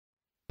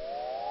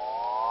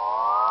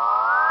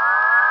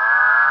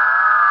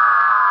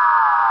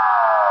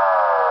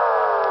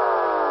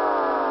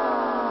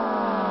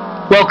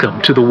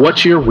Welcome to the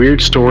What's Your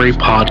Weird Story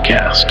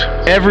podcast.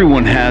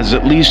 Everyone has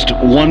at least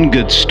one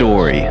good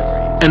story.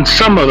 And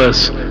some of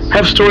us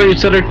have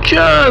stories that are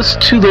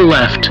just to the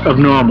left of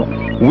normal.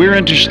 We're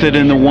interested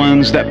in the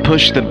ones that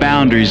push the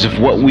boundaries of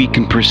what we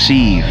can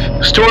perceive.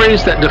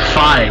 Stories that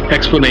defy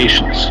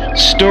explanations.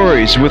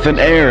 Stories with an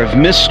air of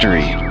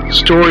mystery.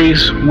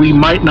 Stories we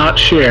might not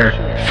share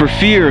for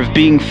fear of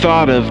being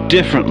thought of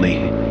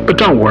differently. But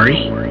don't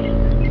worry,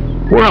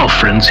 we're all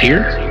friends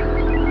here.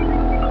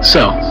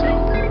 So,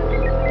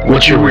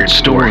 what's your weird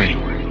story?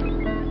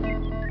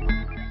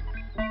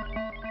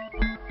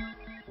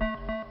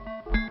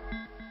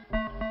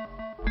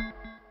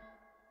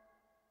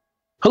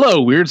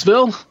 Hello,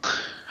 Weirdsville.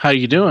 How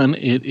you doing?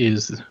 It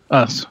is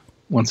us,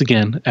 once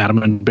again,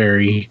 Adam and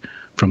Barry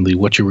from the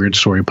What's Your Weird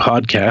Story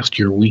podcast,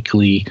 your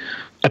weekly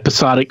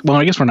episodic, well,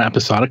 I guess we're not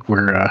episodic,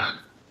 we're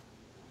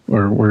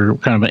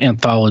kind of an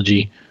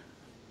anthology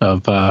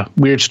of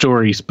weird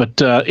stories.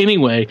 But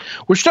anyway,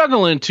 we're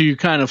struggling to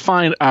kind of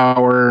find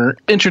our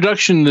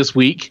introduction this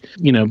week,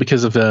 you know,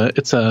 because of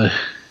it's a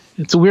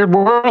weird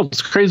world. It's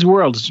a crazy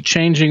world. It's a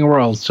changing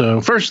world. So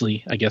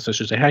firstly, I guess I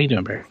should say, how you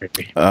doing, Barry?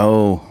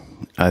 Oh,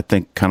 I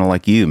think kind of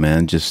like you,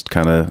 man, just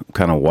kind of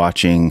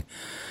watching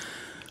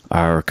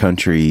our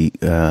country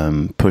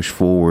push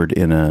forward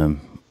in a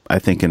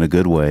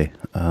good way.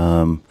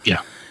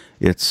 Yeah.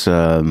 It's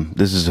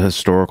this is a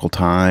historical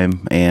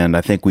time, and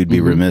I think we'd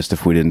be remiss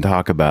if we didn't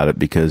talk about it,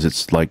 because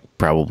it's like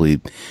probably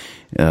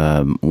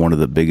one of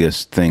the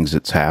biggest things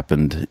that's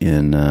happened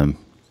in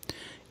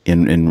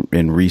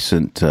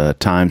recent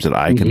times that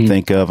I can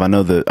think of. I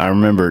know that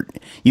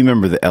you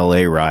remember the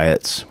L.A.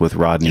 riots with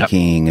Rodney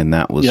King, and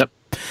that was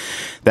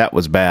that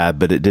was bad,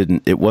 but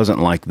it wasn't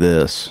like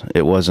this.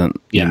 It wasn't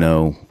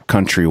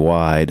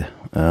countrywide.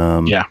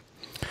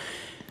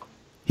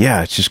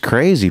 Yeah, it's just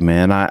crazy,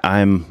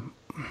 man.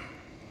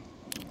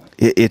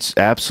 It's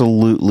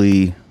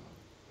absolutely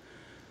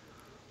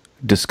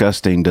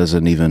disgusting.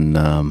 Doesn't even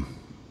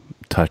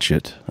touch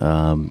it.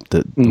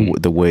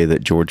 The way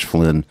that George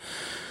Flynn,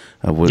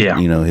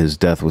 his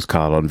death was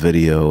caught on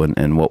video,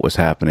 and what was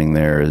happening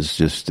there is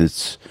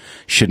just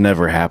should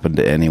never happen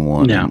to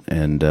anyone. Yeah.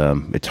 And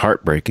it's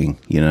heartbreaking.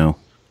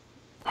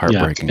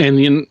 Heartbreaking.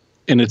 Yeah.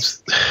 And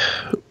it's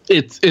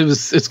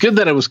good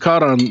that it was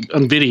caught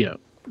on video.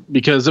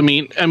 Because I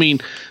mean,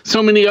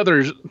 so many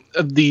others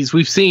of these,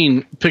 we've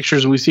seen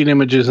pictures and we've seen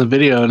images and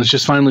video, and it's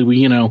just finally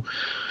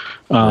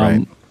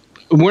Right.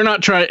 We're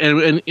not trying,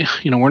 and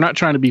we're not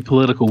trying to be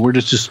political. We're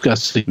just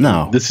discussing.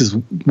 No, this is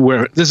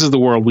the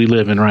world we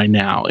live in right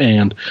now,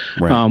 and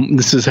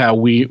this is how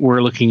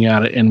we're looking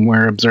at it, and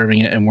we're observing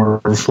it, and we're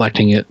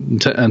reflecting it,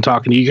 and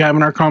talking to you,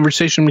 having our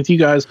conversation with you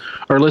guys,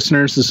 our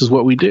listeners. This is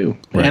what we do,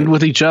 and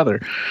with each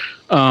other.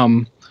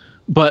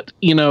 But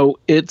it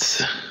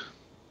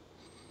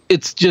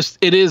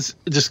is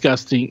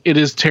disgusting. It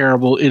is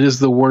terrible. It is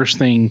the worst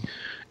thing,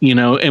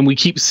 and we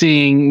keep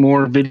seeing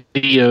more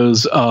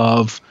videos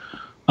of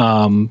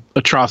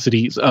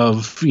atrocities,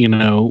 of,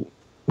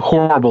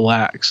 horrible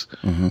acts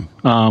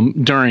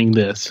during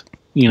this,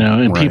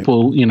 and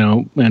people,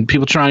 and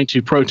people trying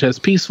to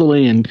protest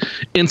peacefully, and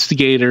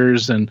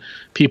instigators, and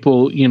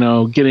people,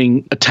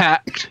 getting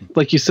attacked.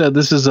 Like you said,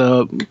 this is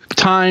a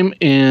time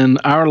in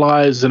our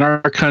lives, in our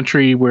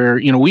country, where,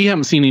 we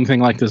haven't seen anything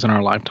like this in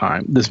our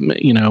lifetime. This,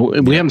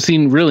 we haven't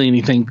seen really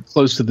anything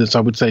close to this, I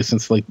would say,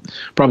 since like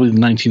probably the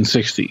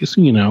 1960s,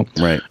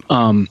 Right.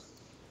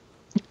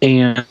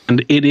 And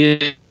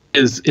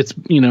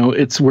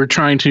we're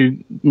trying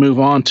to move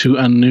on to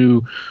a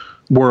new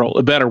world,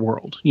 a better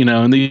world,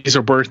 and these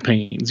are birth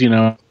pains,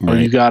 Right.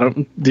 You got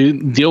to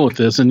deal with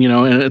this. And,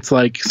 and it's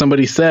like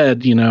somebody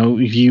said,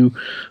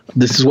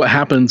 this is what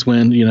happens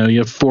when, you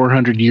have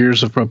 400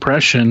 years of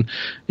oppression,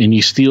 and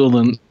you steal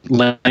the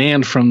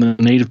land from the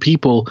native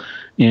people,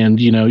 and,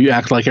 you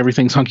act like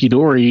everything's hunky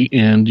dory,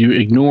 and you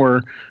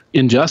ignore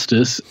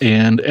injustice,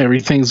 and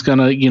everything's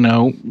gonna,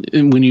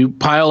 when you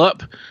pile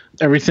up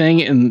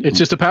everything, and it's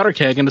just a powder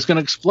keg, and it's going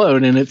to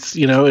explode, and it's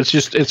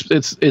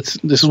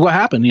this is what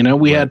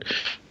happened. We had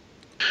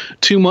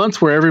 2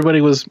 months where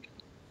everybody was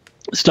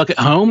stuck at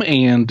home,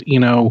 and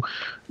everybody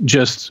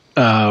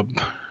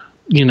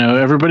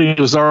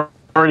was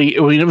already,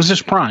 it was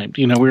just primed.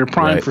 We were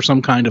primed for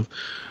some kind of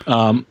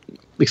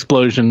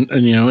explosion,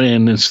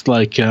 and it's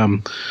like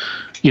and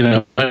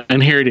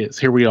here it is,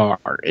 here we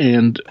are.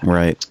 And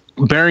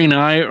Barry and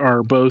I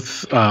are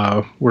both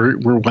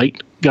we're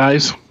white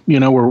guys.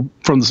 We're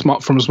from a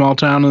small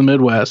town in the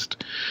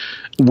Midwest.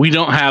 We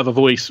don't have a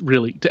voice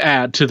really to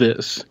add to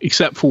this,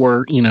 except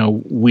for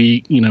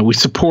we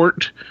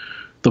support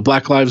the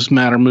Black Lives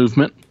Matter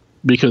movement,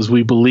 because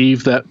we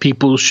believe that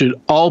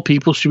all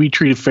people should be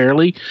treated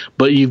fairly.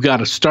 But you've got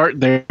to start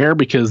there,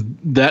 because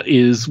that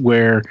is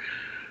where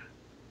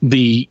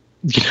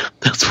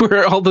that's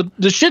where all the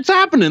shit's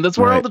happening. That's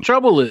where all the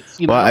trouble is.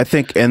 Well, I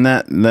think, and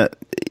that.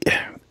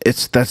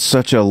 That's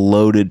such a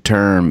loaded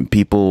term.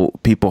 People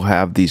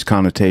have these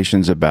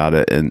connotations about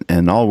it,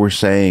 and all we're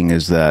saying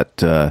is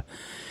that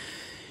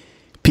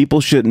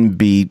people shouldn't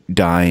be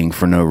dying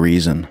for no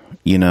reason.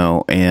 you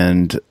know,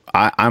 and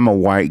I'm a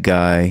white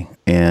guy,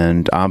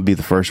 and I'll be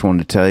the first one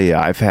to tell you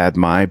I've had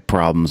my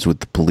problems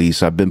with the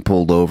police. I've been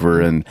pulled over,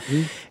 and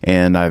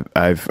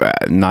I've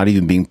not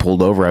even being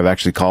pulled over. I've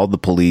actually called the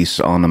police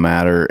on the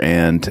matter,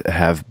 and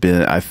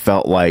I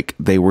felt like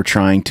they were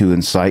trying to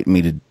incite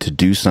me to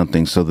do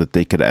something so that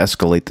they could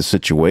escalate the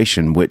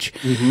situation, which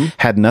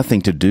had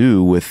nothing to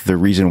do with the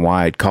reason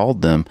why I'd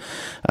called them.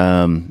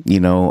 I'm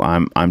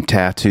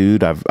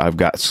tattooed. I've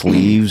got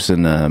sleeves,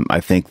 and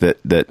I think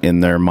that in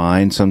their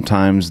mind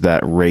sometimes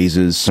that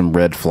raises some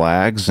red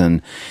flags.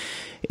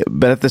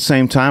 But at the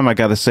same time, I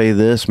got to say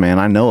this, man.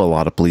 I know a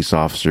lot of police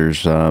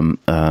officers. The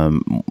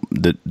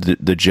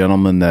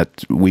gentleman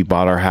that we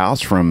bought our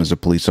house from is a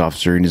police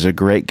officer, and he's a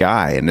great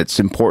guy. And it's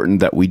important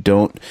that we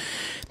don't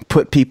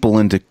put people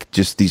into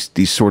just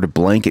these sort of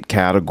blanket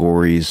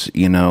categories,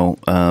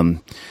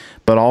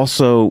 but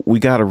also we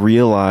got to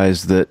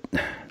realize that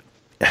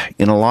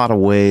in a lot of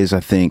ways, I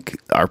think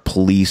our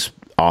police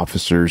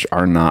officers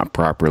are not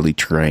properly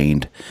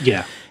trained.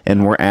 Yeah.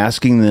 And we're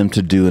asking them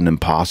to do an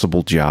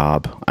impossible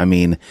job. I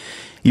mean,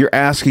 you're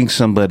asking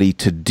somebody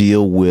to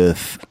deal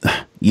with,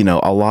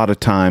 a lot of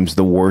times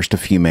the worst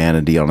of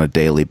humanity on a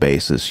daily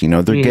basis.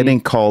 They're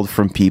getting called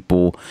from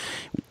people,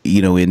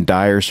 in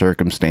dire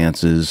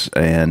circumstances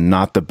and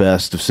not the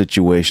best of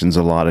situations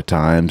a lot of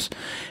times.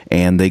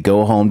 And they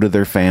go home to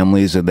their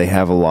families and they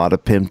have a lot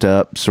of pimped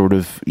up sort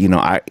of,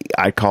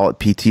 I call it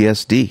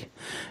PTSD,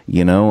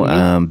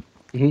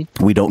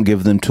 We don't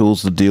give them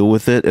tools to deal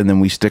with it, and then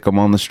we stick them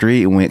on the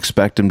street, and we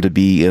expect them to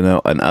be,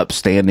 an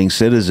upstanding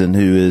citizen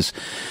who is,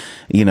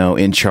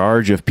 in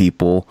charge of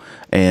people.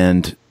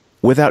 And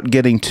without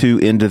getting too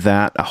into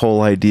that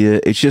whole idea,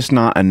 it's just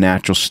not a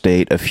natural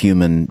state of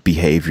human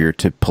behavior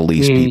to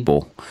police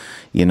people.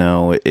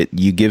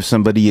 You give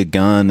somebody a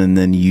gun, and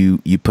then you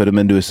put them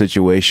into a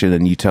situation,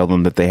 and you tell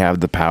them that they have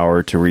the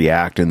power to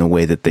react in the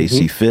way that they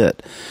see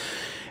fit.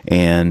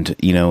 And,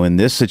 in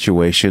this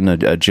situation,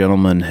 a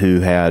gentleman who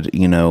had,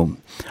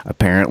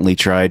 apparently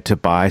tried to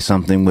buy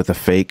something with a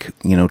fake,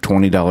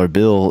 $20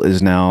 bill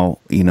is now,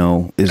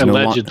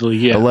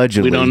 allegedly,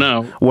 allegedly, we don't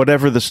know.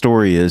 Whatever the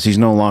story is, he's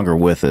no longer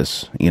with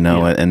us,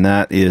 and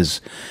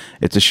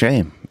it's a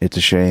shame. It's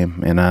a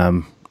shame. And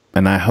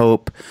I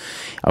hope,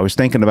 I was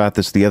thinking about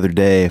this the other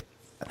day.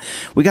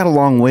 We got a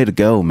long way to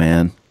go,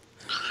 man.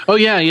 Oh,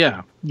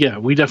 yeah. Yeah,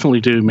 we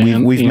definitely do,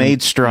 man. We've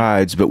made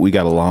strides, but we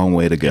got a long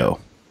way to go.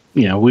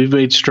 Yeah, we've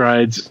made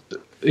strides,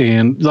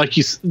 and like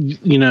as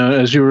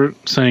you were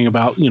saying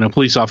about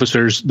police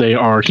officers, they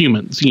are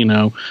humans,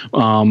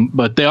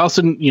 but they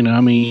also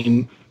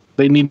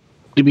they need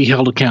to be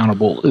held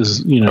accountable.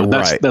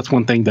 That's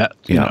one thing that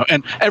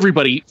and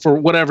everybody, for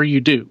whatever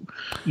you do,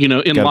 in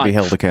gotta life, be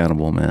held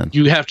accountable, man.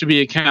 You have to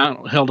be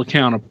held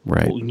accountable.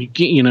 Right.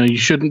 You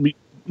shouldn't be.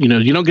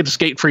 You don't get to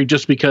skate free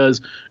just because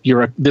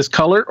you're this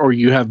color, or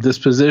you have this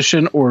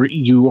position, or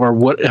you are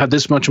have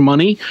this much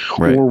money,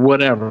 or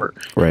whatever.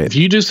 Right. If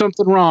you do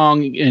something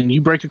wrong and you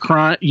break a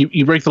crime,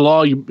 you break the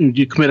law,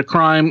 you commit a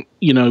crime,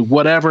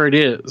 whatever it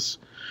is,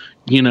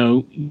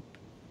 you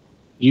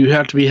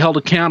have to be held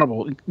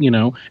accountable.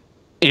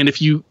 And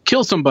if you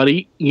kill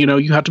somebody,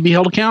 you have to be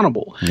held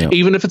accountable. Yep.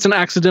 Even if it's an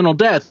accidental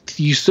death,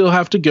 you still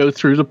have to go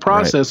through the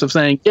process of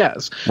saying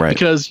yes. Right.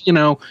 Because,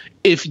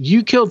 if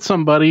you killed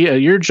somebody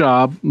at your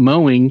job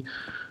mowing,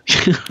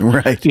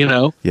 right.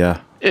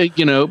 Yeah.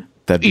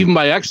 Even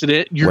by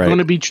accident, you're going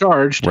to be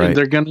charged, and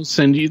they're going to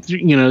send you,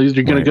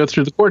 you're going to go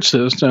through the court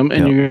system,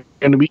 and you're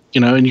going to be,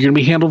 and you're going to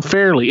be handled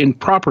fairly and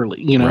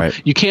properly.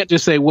 You can't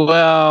just say,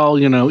 well,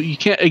 you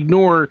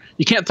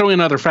can't throw in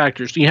other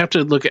factors. You have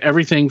to look at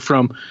everything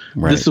from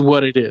this is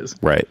what it is.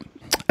 Right.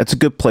 That's a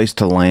good place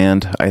to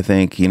land, I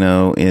think,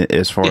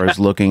 as far as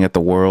looking at the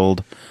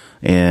world.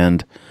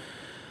 And,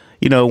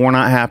 we're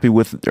not happy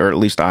with, or at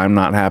least I'm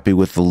not happy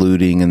with the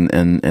looting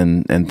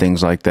and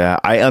things like that.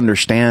 I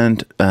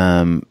understand.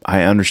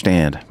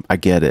 I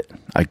get it.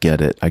 I get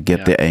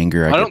the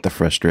anger. I get the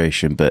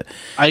frustration. But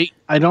I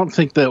don't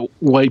think that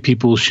white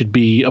people should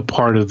be a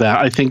part of that.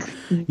 I think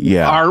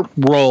our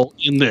role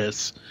in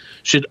this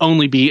should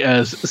only be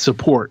as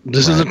support.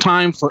 This is a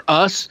time for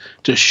us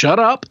to shut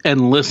up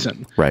and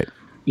listen. Right.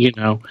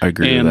 I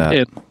agree with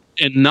that.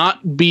 And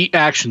not be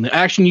action. The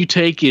action you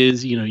take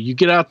is, you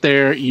get out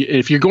there.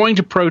 If you're going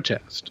to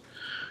protest,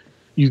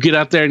 you get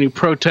out there and you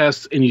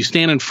protest, and you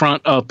stand in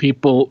front of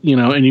people,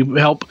 and you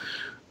help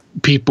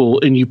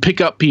people, and you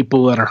pick up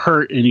people that are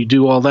hurt, and you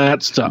do all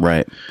that stuff.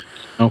 Right.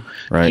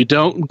 Right. You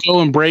don't go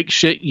and break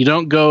shit. You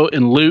don't go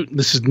and loot.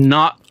 This is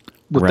not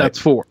what that's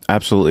for.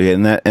 Absolutely.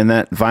 And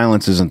that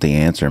violence isn't the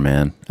answer,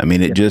 man. I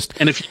mean, it just,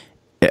 and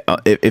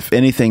if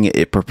anything,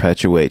 it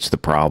perpetuates the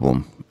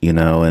problem.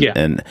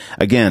 And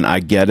again, I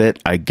get it.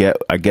 I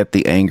get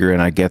the anger,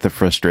 and I get the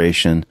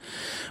frustration,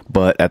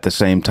 but at the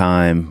same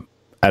time,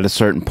 at a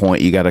certain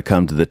point, you got to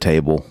come to the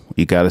table.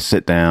 You got to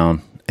sit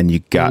down, and you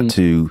got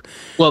to.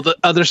 Well, the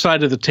other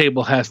side of the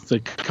table has to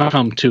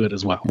come to it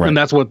as well, and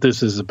that's what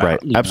this is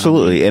about. Right.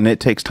 Absolutely, and it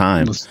takes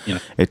time.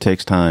 It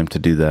takes time to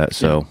do that.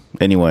 So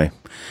anyway,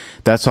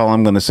 that's all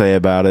I'm going to say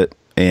about it.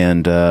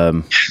 And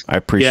I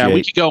appreciate. Yeah,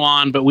 we could go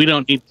on, but we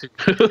don't need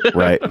to.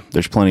 Right.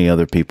 There's plenty of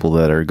other people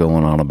that are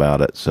going on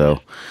about it. So,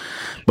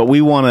 but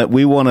we want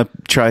to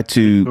try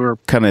to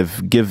kind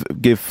of give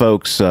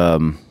folks,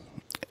 a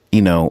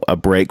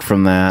break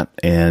from that.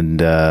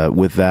 And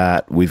with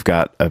that, we've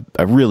got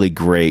a really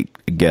great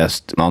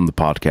guest on the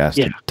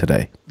podcast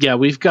today. Yeah,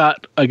 we've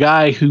got a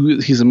guy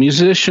he's a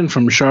musician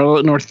from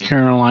Charlotte, North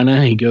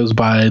Carolina. He goes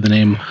by the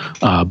name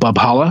Bub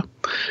Holla,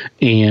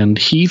 and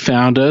he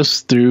found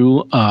us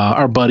through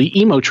our buddy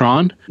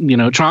Emotron.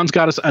 Tron's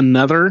got us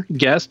another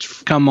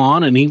guest come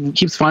on, and he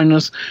keeps finding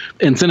us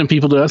and sending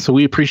people to us. So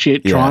we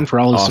appreciate Tron for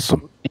all his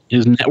support,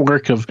 his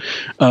network of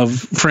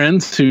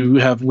friends who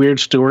have weird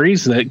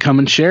stories that come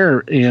and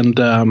share. And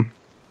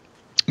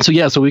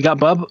so we got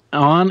Bub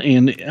on,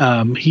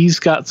 and he's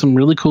got some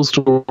really cool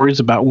stories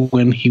about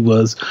when he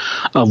was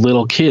a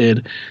little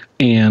kid,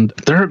 and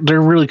they're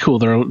really cool.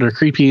 They're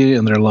creepy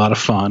and they're a lot of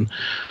fun.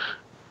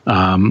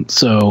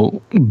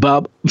 So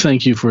Bub,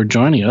 thank you for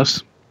joining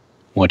us.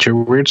 What's your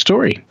weird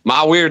story?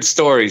 My weird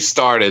story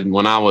started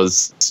when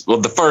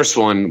the first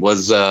one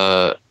was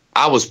I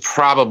was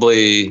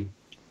probably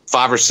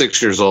 5 or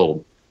 6 years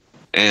old,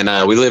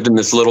 and we lived in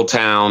this little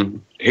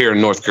town here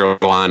in North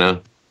Carolina,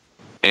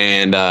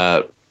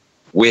 and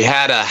we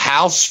had a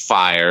house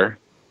fire.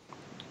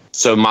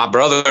 So my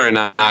brother and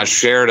I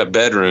shared a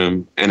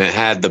bedroom, and it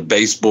had the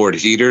baseboard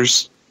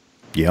heaters.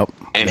 Yep.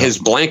 And his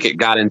blanket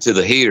got into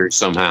the heater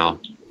somehow.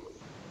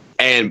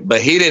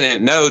 But he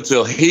didn't know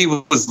till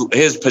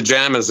his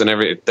pajamas and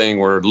everything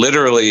were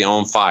literally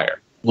on fire.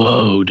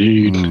 Whoa,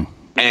 dude.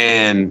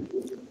 And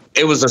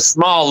it was a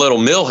small little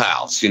mill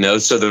house,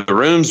 so the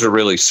rooms are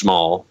really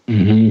small.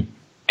 Mm-hmm.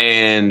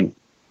 And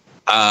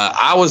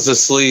I was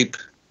asleep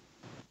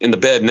in the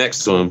bed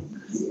next to him.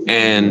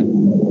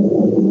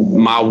 And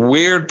my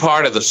weird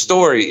part of the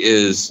story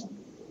is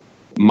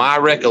my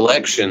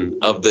recollection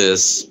of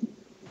this.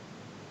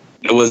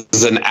 It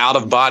was an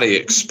out-of-body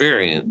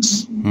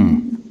experience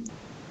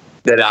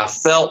that I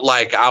felt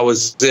like I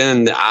was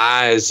in the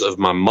eyes of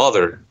my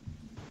mother.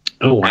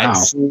 Oh, wow. And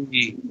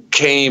she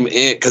came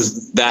in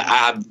because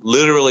I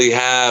literally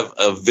have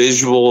a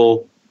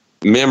visual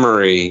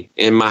memory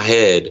in my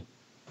head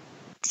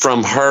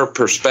from her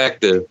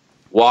perspective,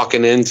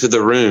 walking into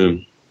the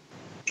room,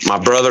 my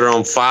brother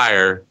on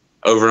fire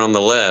over on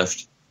the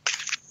left,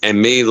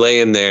 and me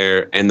laying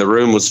there, and the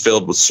room was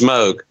filled with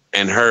smoke,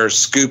 and her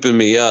scooping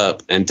me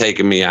up and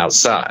taking me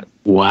outside.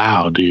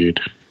 Wow,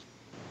 dude.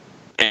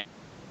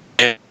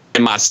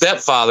 And my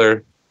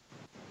stepfather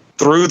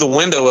threw the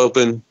window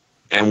open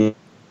and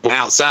went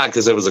outside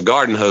because there was a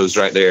garden hose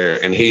right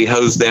there, and he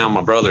hosed down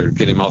my brother,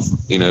 get him off,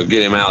 get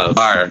him out of the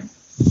fire.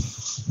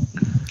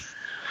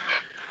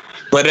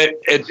 But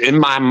it in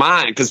my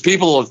mind, because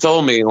people have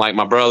told me, like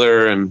my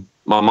brother and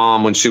my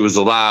mom when she was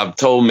alive,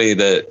 told me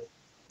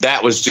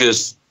that was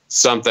just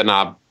something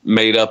I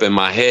made up in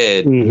my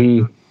head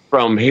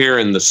from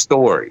hearing the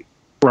story.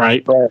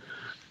 Right.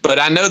 But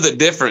I know the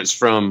difference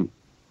from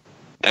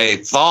a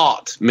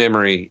thought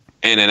memory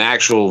and an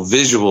actual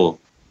visual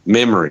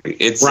memory.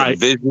 It's a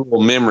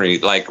visual memory.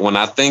 Like when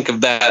I think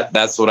of that,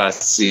 that's what I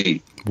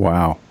see.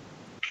 Wow.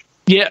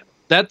 Yeah,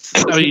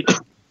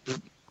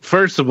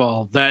 first of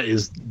all,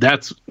 that's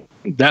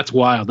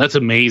wild. That's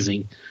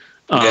amazing.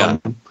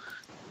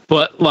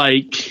 But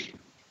like,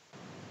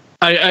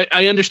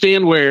 I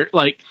understand where,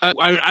 like,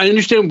 I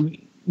understand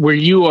where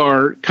you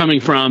are coming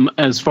from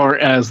as far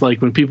as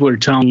like when people are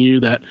telling you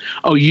that,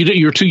 oh,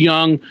 you're too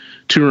young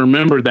to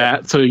remember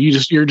that, so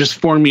you're just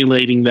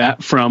formulating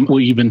that from what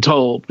you've been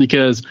told.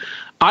 Because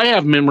I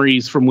have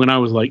memories from when I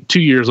was like 2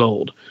 years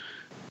old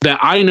that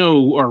I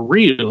know are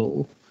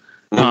real,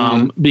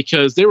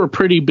 because they were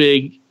pretty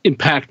big,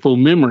 impactful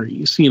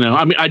memories. I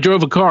mean, I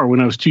drove a car when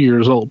I was 2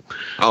 years old.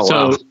 Oh,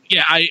 so wow.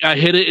 Yeah, I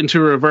hit it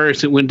into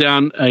reverse. It went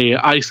down a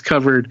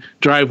ice-covered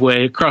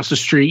driveway across the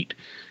street,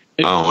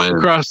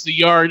 across the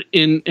yard,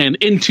 and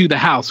into the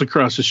house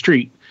across the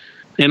street.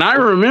 And I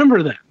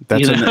remember that.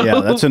 That's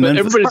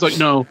everybody's like,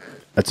 no.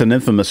 That's an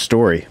infamous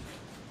story.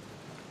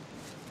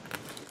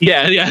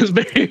 Yeah, it's a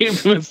very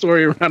infamous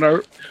story around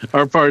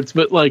our parts.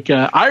 But like,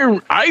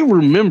 I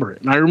remember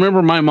it, and I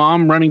remember my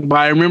mom running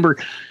by. I remember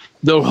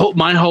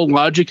my whole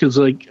logic is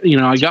like,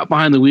 I got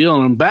behind the wheel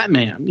and I'm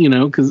Batman,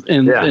 because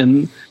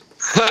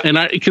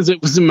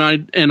it was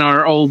in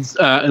our old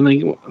I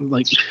think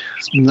like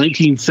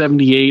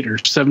 1978 or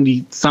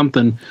 70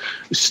 something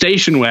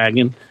station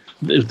wagon,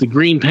 the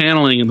green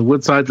paneling and the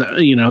wood sides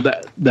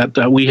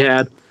that we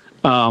had,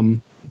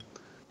 and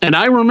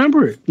I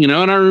remember it, and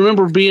I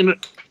remember being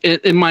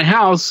in my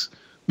house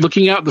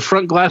looking out the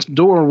front glass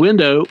door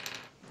window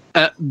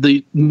at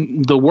the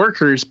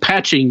workers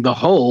patching the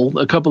hole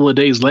a couple of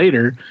days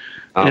later,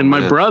 and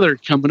my brother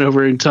coming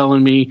over and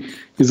telling me,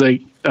 he's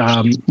like,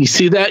 you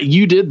see that?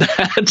 You did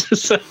that.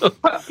 So,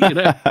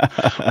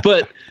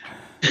 but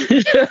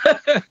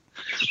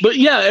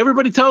yeah,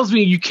 everybody tells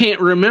me you can't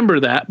remember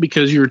that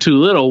because you're too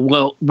little.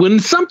 Well, when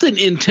something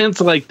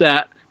intense like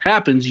that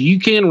happens, you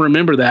can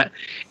remember that.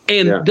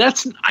 And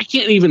I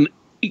can't even,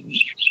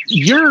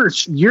 your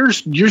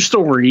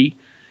story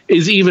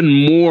is even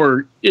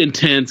more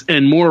intense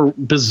and more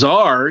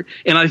bizarre.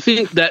 And I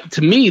think that,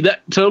 to me,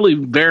 that totally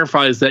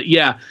verifies that,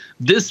 yeah,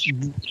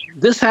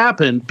 this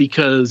happened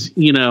because,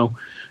 because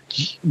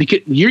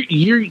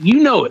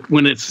you know it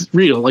when it's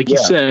real, like you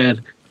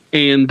said,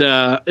 and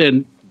that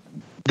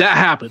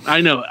happened.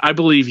 I know it. I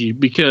believe you,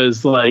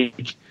 because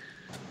like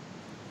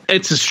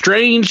it's a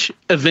strange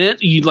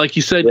event. Like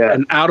you said,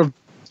 an out of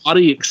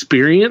body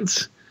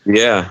experience.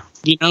 Yeah.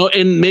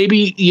 And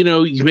maybe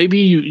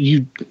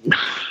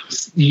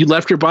you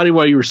left your body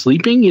while you were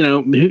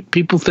sleeping.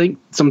 People think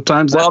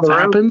sometimes that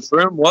happens. The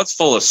room was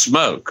full of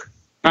smoke.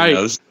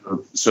 Right.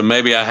 So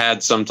maybe I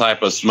had some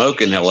type of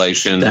smoke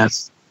inhalation.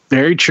 That's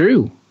very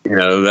true.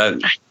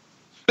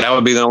 That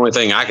would be the only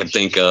thing I could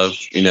think of.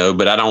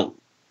 But I don't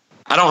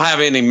have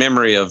any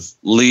memory of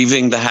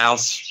leaving the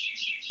house.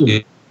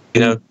 I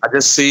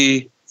just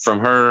see from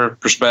her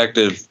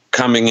perspective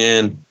coming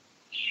in.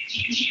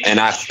 And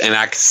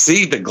I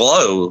see the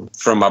glow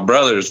from my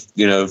brother's,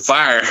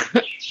 fire,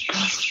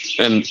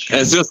 and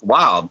it's just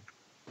wild.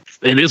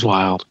 It is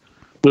wild.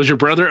 Was your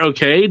brother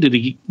okay? Did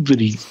he?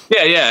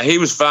 Yeah, he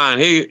was fine.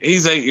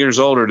 He's 8 years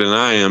older than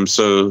I am,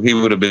 so he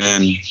would have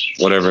been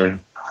whatever,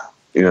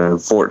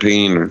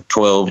 14 or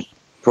 12.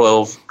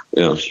 That's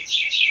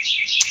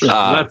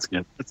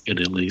good. That's good,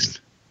 at least.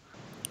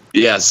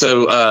 Yeah.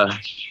 So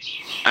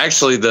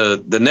actually,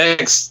 the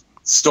next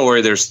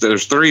story, there's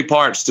 3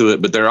 parts to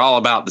it, but they're all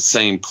about the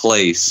same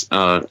place,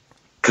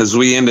 because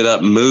we ended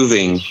up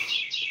moving.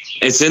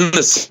 It's in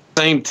the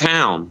same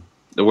town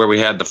where we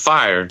had the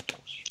fire,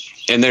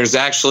 and there's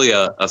actually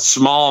a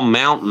small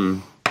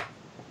mountain,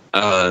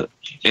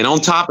 and on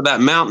top of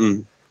that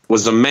mountain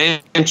was a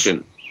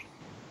mansion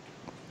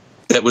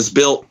that was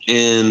built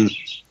in,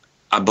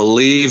 I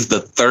believe, the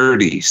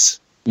 30s.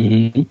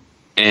 Mm-hmm.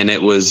 And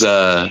it was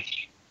the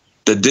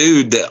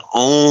dude that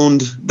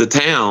owned the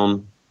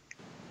town.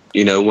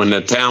 When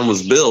the town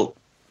was built,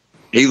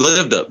 he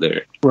lived up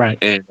there. Right.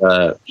 And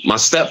my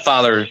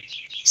stepfather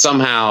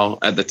somehow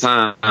at the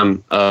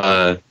time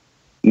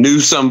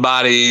knew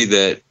somebody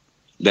that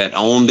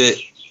owned it,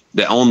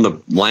 that owned the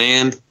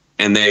land,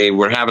 and they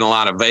were having a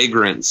lot of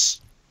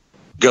vagrants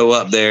go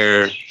up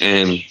there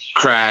and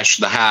crash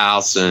the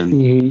house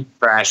and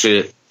crash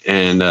it.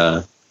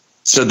 And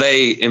so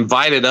they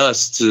invited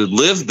us to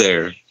live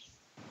there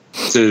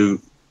to,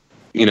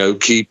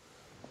 keep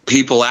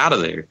people out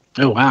of there.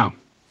 Oh, wow.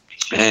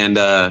 And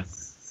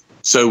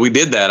so we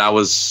did that. I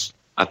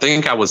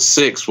think I was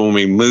 6 when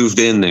we moved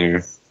in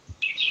there.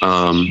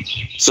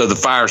 So the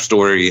fire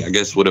story, I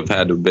guess, would have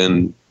had to have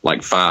been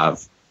like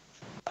 5.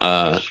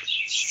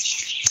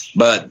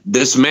 But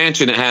this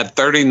mansion, it had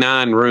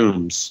 39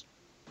 rooms.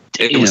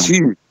 It was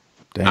huge.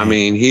 Damn. I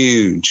mean,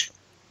 huge.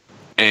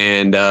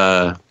 And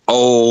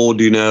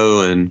old,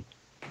 and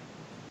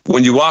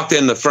when you walked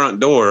in the front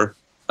door,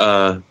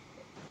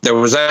 there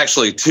was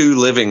actually 2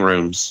 living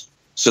rooms.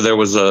 So there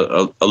was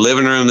a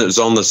living room that was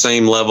on the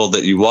same level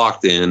that you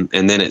walked in,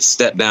 and then it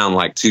stepped down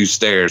like 2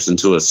 stairs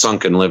into a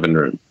sunken living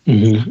room.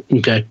 Mm-hmm.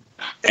 Okay.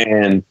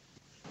 And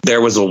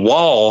there was a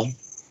wall,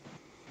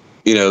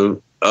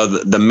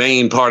 of the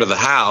main part of the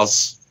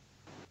house,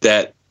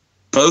 that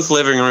both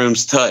living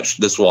rooms touched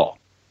this wall.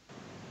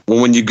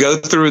 When you go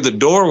through the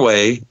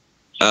doorway,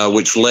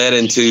 which led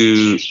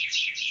into,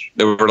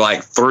 there were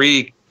like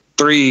three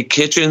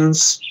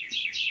kitchens.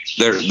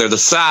 They're the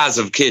size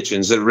of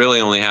kitchens. It really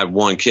only had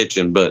 1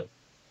 kitchen, but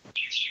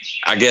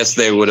I guess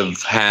they would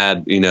have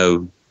had,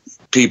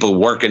 people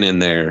working in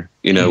there,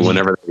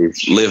 whenever they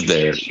lived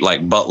there,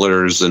 like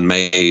butlers and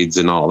maids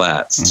and all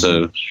that. Mm-hmm.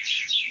 So,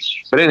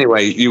 but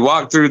anyway, you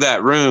walk through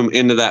that room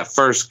into that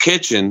first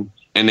kitchen,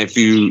 and if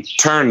you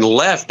turn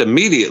left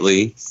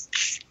immediately,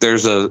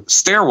 there's a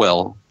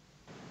stairwell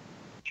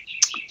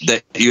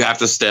that you have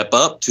to step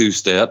up 2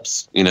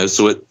 steps,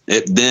 so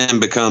it then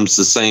becomes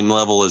the same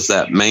level as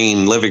that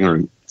main living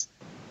room.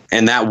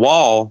 And that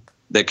wall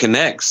that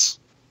connects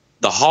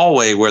the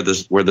hallway where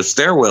the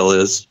stairwell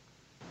is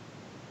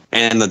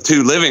and the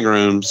 2 living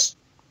rooms,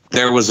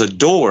 there was a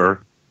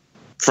door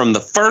from the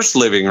first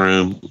living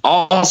room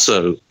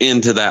also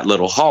into that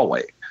little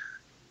hallway.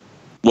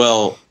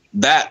 Well,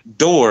 that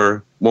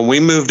door, when we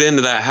moved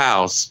into that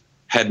house,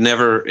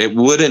 it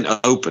wouldn't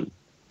open.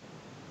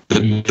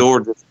 The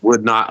door just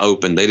would not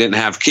open. They didn't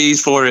have keys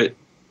for it.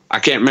 I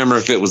can't remember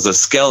if it was a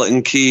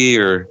skeleton key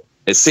or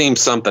it seemed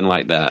something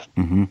like that.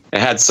 Mm-hmm. It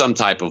had some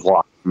type of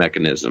lock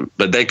mechanism,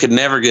 but they could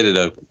never get it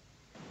open.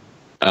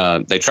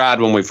 They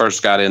tried when we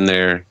first got in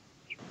there,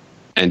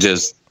 and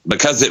just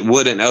because it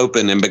wouldn't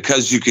open and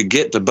because you could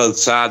get to both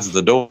sides of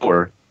the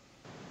door,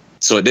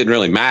 so it didn't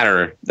really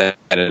matter that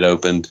it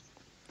opened.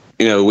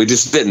 We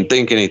just didn't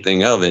think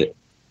anything of it.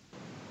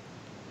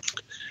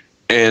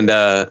 And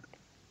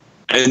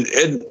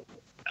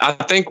I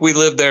think we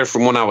lived there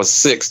from when I was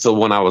 6 till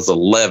when I was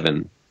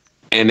 11.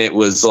 And it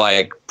was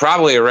like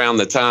probably around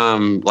the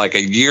time, like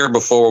a year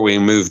before we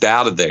moved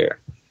out of there.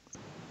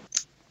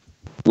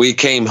 We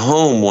came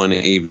home one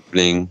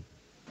evening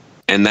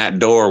and that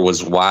door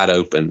was wide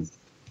open.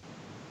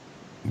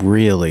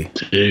 Really?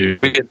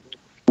 Dude.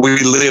 We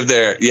lived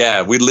there.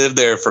 Yeah, we lived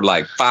there for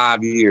like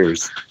 5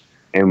 years,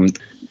 and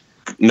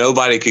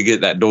nobody could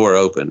get that door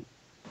open.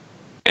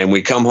 And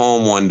we come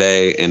home one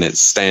day, and it's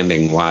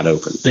standing wide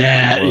open.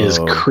 That is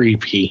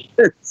creepy.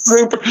 It's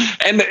super,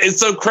 and it's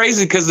so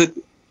crazy because it,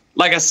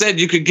 like I said,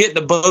 you could get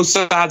to both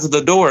sides of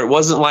the door. It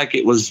wasn't like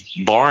it was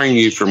barring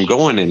you from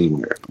going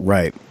anywhere.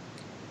 Right.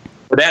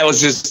 But that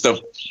was just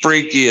the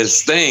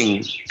freakiest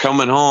thing,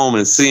 coming home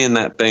and seeing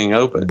that thing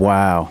open.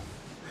 Wow.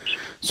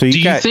 So do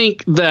you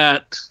think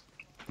that?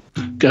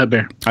 Go ahead,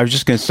 Bear. I was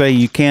just going to say,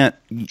 you can't,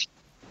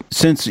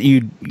 since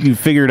you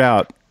figured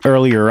out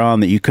earlier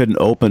on that you couldn't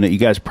open it, you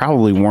guys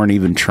probably weren't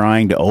even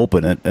trying to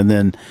open it, and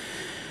then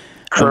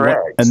correct,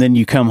 and then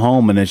you come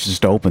home and it's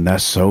just open.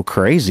 That's so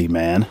crazy,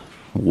 man.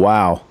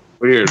 Wow.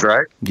 Weird,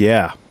 right?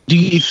 Yeah. Do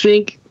you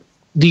think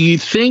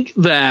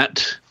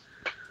that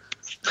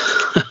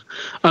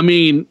I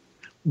mean,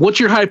 what's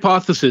your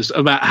hypothesis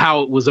about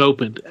how it was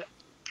opened?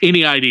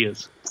 Any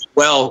ideas?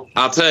 Well,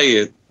 I'll tell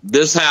you,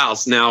 this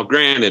house, now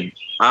granted,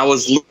 I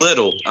was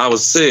little, I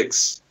was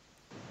 6.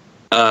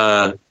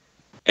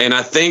 And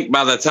I think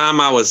by the time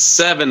I was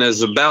 7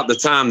 is about the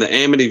time the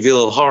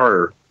Amityville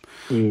Horror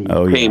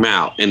came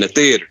out in the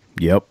theater.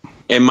 Yep.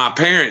 And my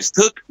parents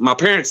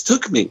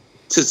took me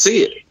to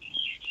see it.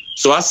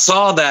 So I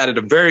saw that at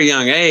a very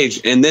young age.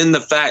 And then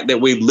the fact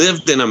that we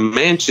lived in a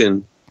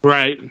mansion.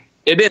 Right.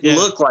 It didn't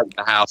look like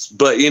the house,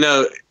 but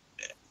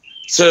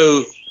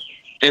so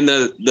in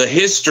the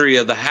history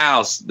of the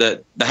house,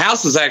 that the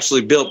house was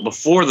actually built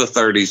before the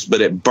 30s, but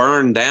it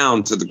burned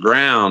down to the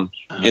ground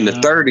in the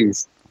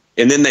 30s.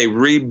 And then they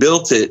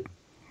rebuilt it,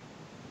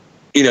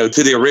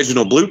 to the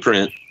original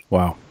blueprint.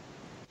 Wow.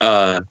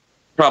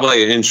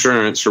 Probably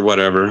insurance or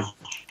whatever.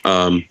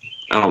 I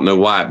don't know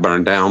why it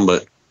burned down,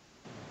 but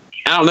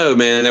I don't know,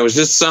 man. There was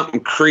just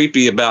something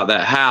creepy about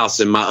that house.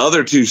 And my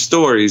other 2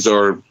 stories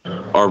are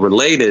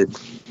related.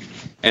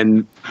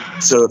 And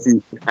so if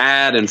you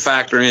add and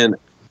factor in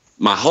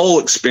my whole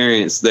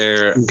experience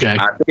there, I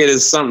think it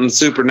is something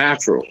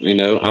supernatural.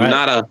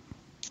 Right.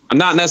 I'm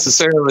not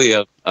necessarily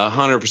a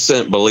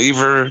 100%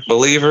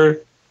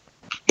 believer,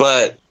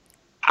 but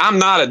I'm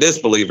not a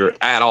disbeliever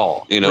at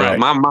all. Right.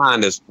 My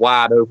mind is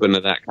wide open to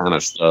that kind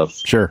of stuff.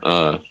 Sure.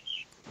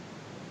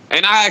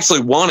 And I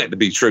actually want it to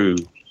be true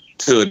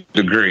to a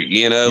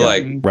degree,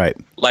 right.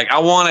 Like I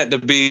want it to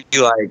be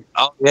like,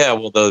 oh yeah,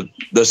 well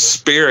the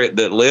spirit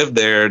that lived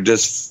there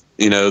just,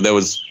 there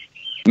was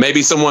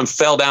maybe someone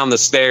fell down the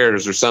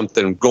stairs or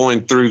something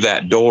going through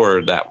that door,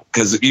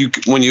 because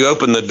when you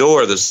open the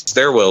door, the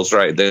stairwell's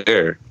right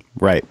there.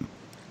 Right.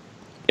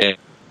 And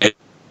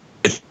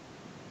it's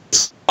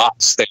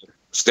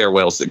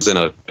stairwells.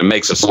 It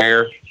makes a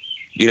stair, and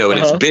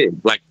it's big.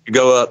 Like you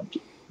go up.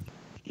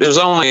 It was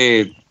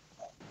only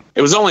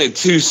a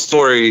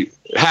 2-story.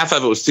 Half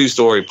of it was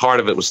 2-story. Part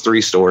of it was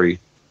 3-story,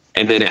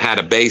 and then it had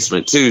a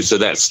basement too. So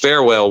that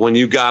stairwell, when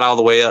you got all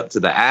the way up to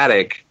the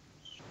attic,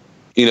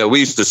 we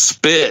used to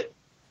spit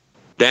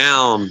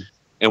down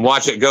and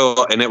watch it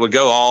go, and it would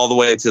go all the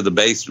way to the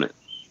basement.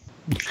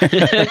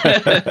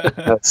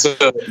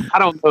 So I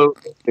don't know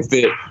if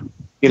it,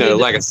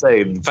 like I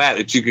say, the fact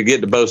that you could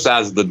get to both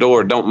sides of the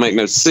door don't make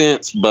no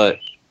sense, but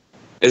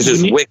it's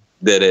just wicked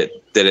that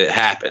it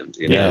happened.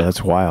 Yeah,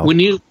 that's wild. When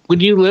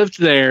you lived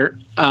there,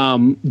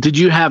 did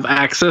you have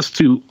access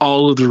to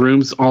all of the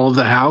rooms, all of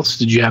the house?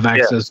 Did you have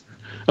access?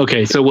 Yeah.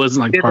 Okay, so it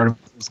wasn't like part of it.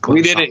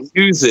 We didn't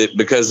use it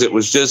because it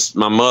was just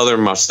my mother,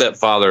 my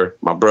stepfather,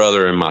 my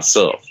brother, and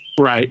myself.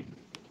 Right.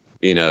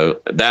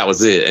 That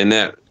was it. And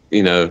that,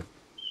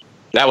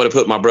 that would have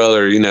put my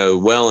brother,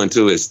 well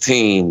into his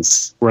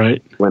teens.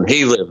 Right. When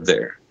he lived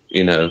there,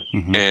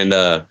 Mm-hmm. And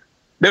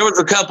there was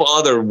a couple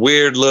other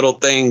weird little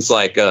things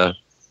like,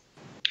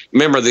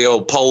 remember the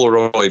old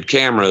Polaroid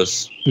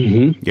cameras?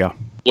 Mm-hmm. Yeah.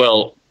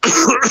 Well,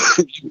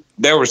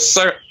 there were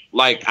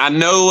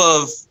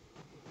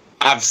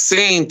I've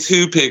seen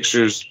 2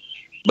 pictures,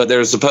 but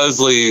there's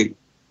supposedly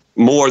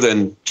more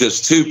than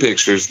just 2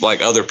 pictures,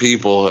 like other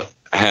people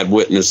had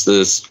witnessed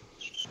this.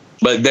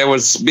 But there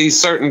would be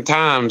certain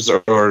times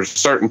or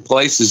certain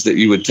places that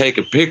you would take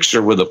a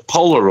picture with a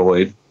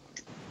Polaroid.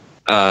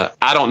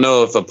 I don't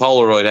know if a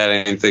Polaroid had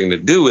anything to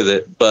do with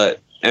it,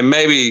 and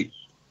maybe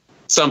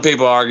some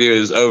people argue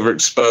is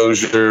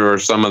overexposure or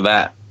some of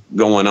that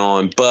going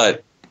on.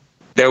 But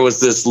there was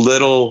this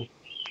little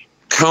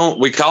cone,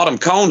 we called them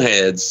cone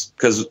heads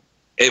because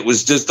it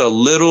was just a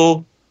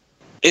little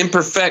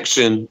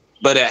imperfection,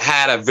 but it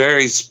had a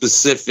very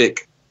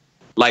specific,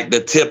 like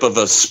the tip of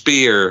a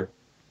spear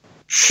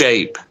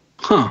shape.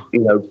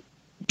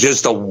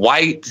 Just a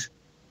white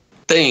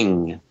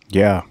thing.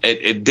 Yeah.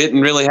 It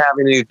didn't really have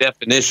any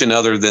definition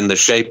other than the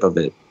shape of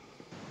it.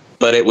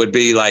 But it would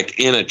be like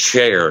in a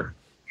chair,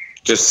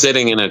 just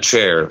sitting in a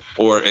chair,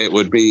 or it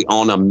would be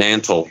on a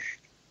mantle.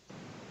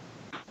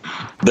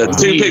 The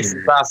 2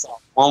 pictures I saw,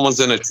 one was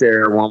in a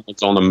chair, one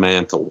was on a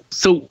mantle.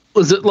 So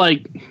was it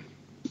like,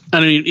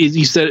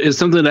 you said it's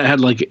something that had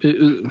like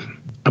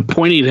a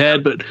pointed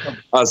head, but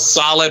a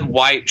solid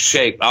white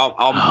shape,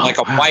 like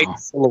a white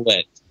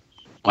silhouette.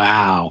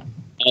 Wow.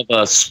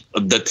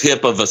 the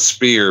tip of a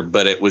spear,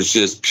 but it was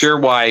just pure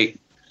white,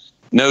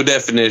 no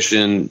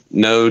definition,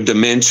 no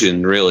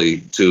dimension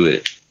really to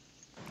it.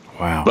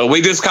 Wow. But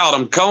we just called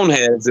them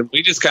coneheads, and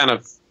we just kind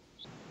of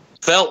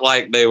felt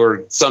like they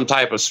were some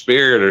type of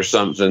spirit or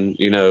something,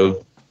 you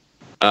know.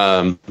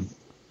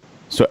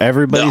 So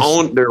everybody,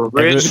 the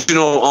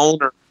original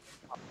owner.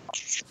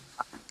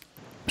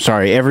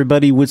 Sorry,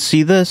 everybody would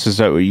see this. Is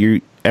that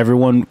what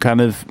everyone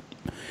kind of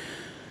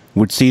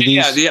would see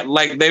these? Yeah.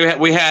 Like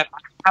we had.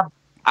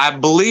 I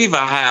believe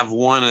I have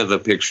one of the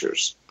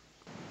pictures,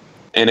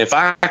 and if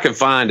I can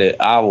find it,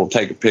 I will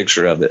take a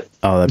picture of it.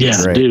 Oh, that'd be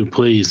great. Do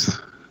please.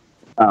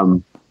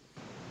 Well,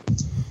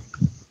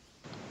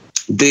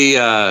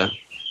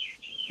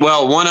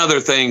 one other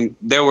thing,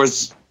 there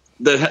was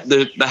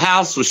the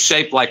house was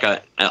shaped like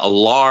a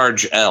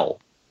large L.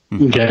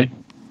 Okay.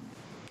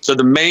 So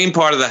the main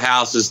part of the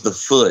house is the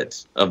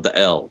foot of the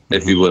L,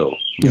 if you will.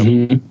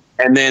 Mm-hmm.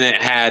 And then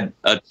it had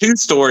a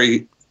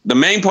 2-story. The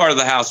main part of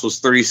the house was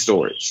 3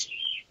 stories.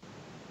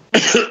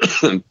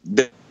 And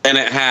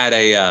it had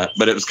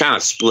but it was kind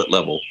of split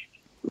level.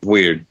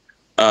 Weird.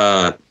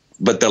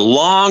 But the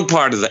long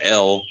part of the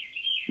L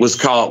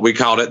we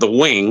called it the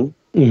wing,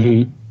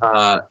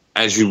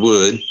 as you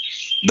would.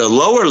 The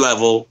lower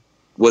level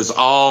was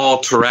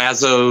all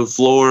terrazzo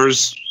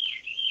floors,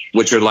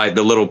 which are like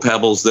the little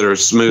pebbles that are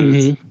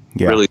smooth,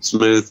 really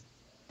smooth.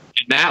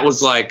 And that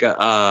was like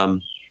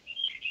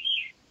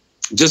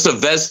just a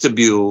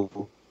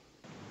vestibule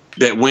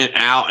that went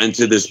out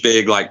into this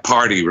big like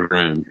party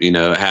room. You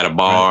know, it had a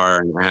bar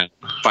and it had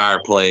a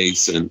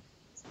fireplace, and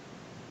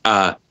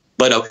but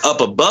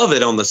up above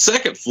it on the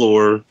second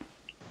floor,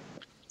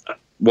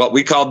 what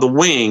we called the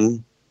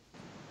wing.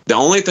 The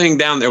only thing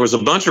down there was a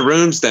bunch of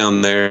rooms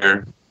down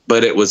there,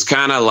 but it was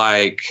kind of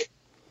like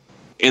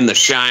in The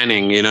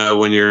Shining, you know,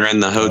 when you're in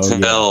the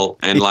hotel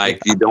and like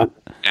you don't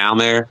down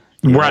there.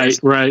 Right.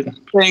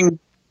 Thing,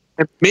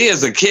 me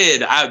as a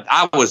kid,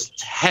 I was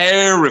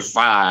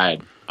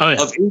terrified. Oh,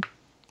 yeah.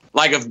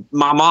 Like if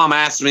my mom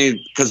asked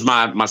me, because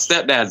my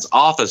stepdad's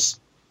office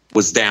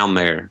was down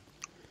there,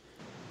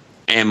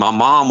 and my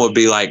mom would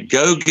be like,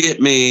 "Go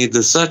get me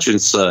the such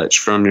and such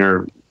from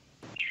your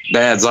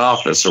dad's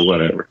office or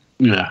whatever."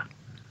 Yeah.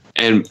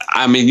 And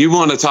I mean, you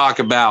want to talk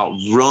about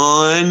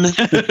run?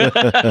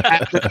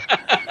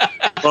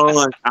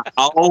 I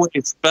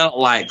always felt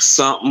like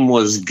something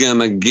was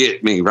gonna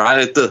get me right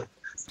at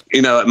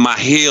at my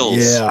heels.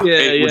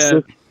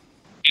 Yeah.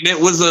 And it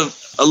was a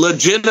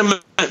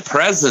legitimate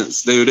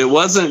presence, dude. It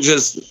wasn't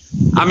just,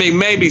 I mean,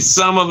 maybe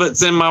some of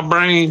it's in my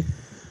brain,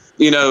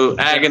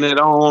 agging it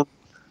on,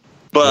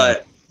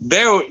 but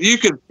you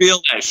could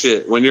feel that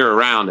shit when you're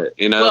around it,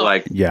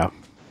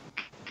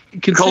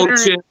 cold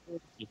shit.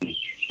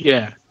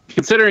 Yeah.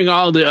 Considering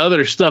all the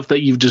other stuff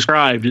that you've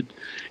described,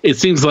 it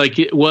seems like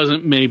it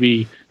wasn't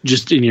maybe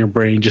just in your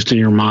brain, just in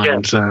your mind.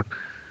 Yeah. So,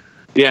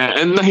 yeah,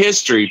 and the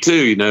history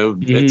too.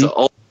 It's an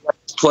old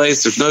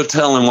place. There's no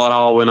telling what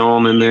all went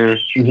on in there.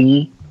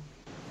 Mm-hmm.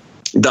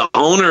 The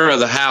owner of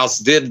the house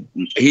did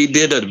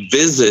a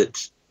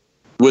visit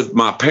with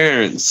my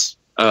parents.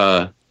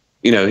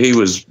 He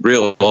was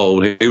real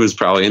old. He was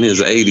probably in his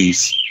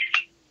 80s.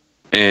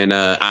 And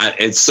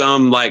it's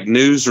some like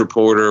news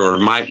reporter or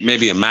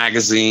maybe a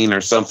magazine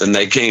or something.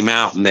 They came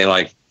out and they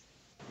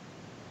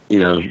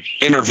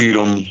interviewed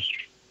him.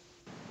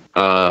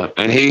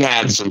 And he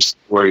had some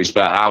stories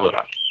about I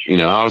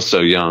was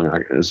so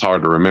young. It's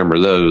hard to remember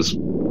those.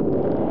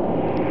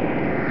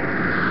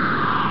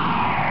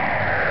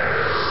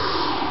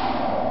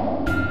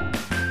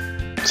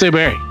 Say,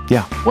 Barry.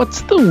 Yeah.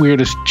 What's the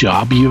weirdest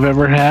job you've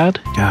ever had?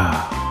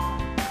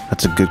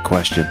 That's a good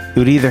question. It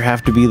would either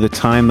have to be the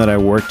time that I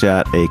worked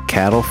at a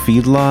cattle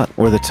feedlot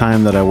or the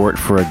time that I worked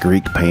for a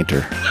Greek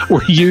painter.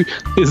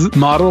 Is it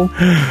model?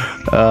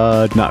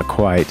 Not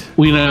quite.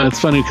 Well, it's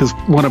funny because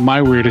one of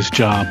my weirdest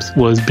jobs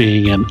was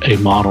being a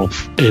model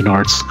in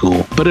art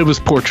school, but it was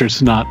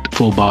portraits, not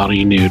full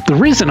body nude. The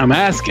reason I'm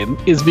asking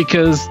is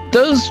because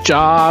those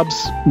jobs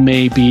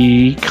may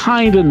be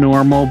kind of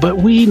normal, but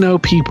we know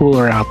people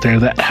are out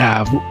there that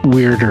have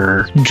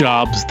weirder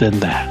jobs than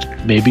that.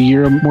 Maybe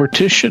you're a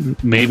mortician.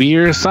 Maybe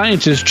you're a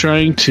scientist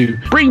trying to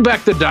bring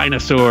back the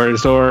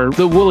dinosaurs or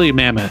the woolly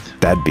mammoth.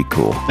 That'd be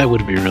cool. That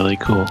would be really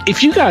cool.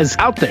 If you guys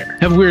out there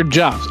have weird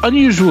jobs,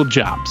 unusual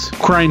jobs,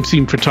 crime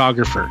scene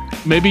photographer,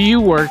 maybe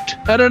you worked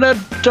at an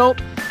adult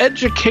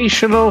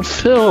educational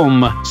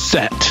film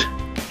set,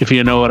 if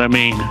you know what I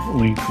mean.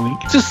 Wink, wink.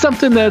 Just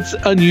something that's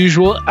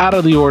unusual, out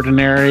of the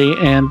ordinary,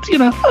 and, a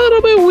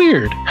little bit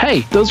weird.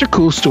 Hey, those are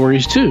cool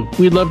stories too.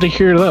 We'd love to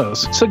hear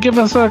those. So give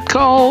us a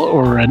call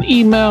or an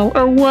email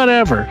or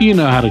whatever. You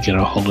know how to get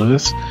a hold of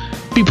us.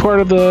 Be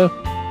part of the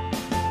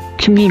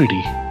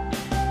community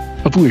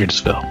of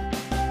Weirdsville.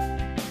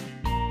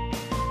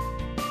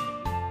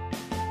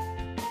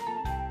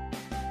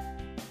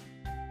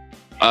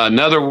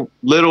 Another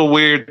little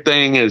weird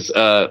thing is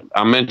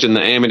I mentioned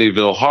the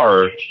Amityville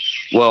Horror.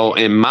 Well,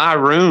 in my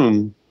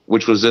room,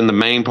 which was in the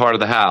main part of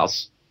the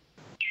house,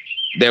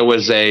 there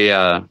was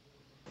a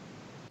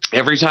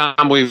every time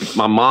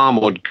my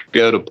mom would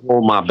go to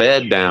pull my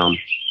bed down,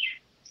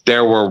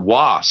 there were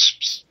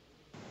wasps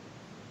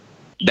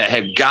that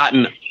had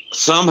gotten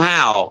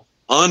somehow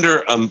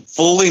under a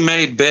fully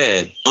made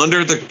bed,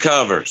 under the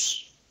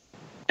covers,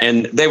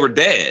 and they were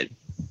dead,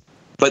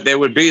 but there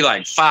would be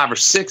like 5 or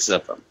 6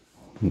 of them.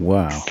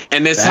 Wow.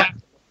 And this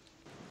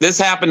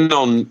happened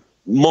on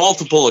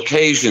multiple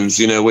occasions,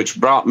 you know, which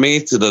brought me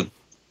to the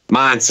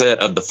mindset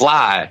of the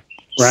Fly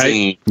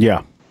scene.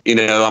 Yeah. You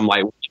know, I'm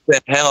like,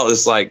 what the hell?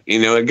 It's like,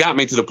 you know, it got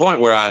me to the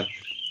point where I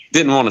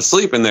didn't want to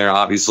sleep in there,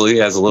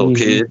 obviously, as a little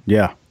kid.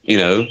 Yeah. You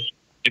know,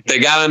 if they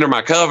got under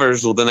my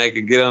covers, well, then they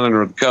could get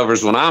under the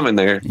covers when I'm in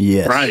there.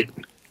 Yes. Right.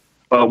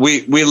 But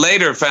we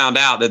later found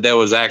out that there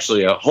was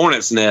actually a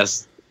hornet's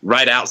nest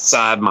right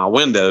outside my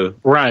window.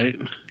 Right.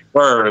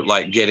 For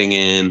like getting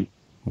in.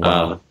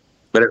 Wow.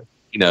 But,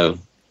 you know,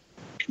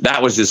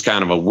 that was just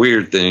kind of a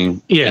weird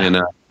thing. Yeah. And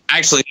I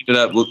actually ended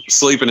up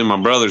sleeping in my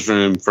brother's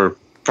room for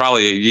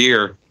probably a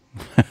year.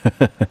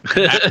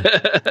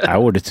 I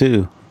would have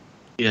too.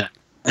 Yeah.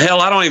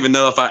 Hell, I don't even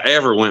know if I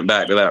ever went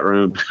back to that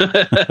room.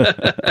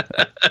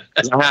 I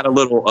had a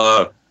little,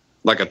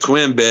 like a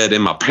twin bed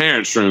in my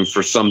parents' room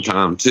for some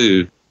time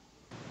too,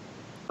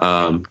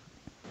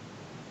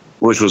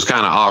 which was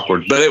kind of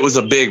awkward. But it was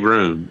a big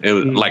room. It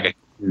was like a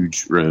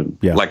huge room,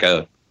 like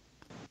a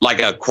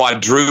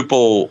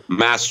quadruple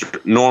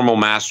normal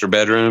master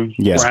bedroom.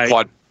 Yeah, right.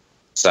 Quad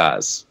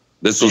size.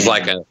 This was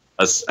like an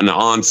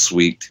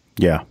ensuite.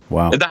 Yeah,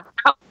 wow. The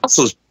house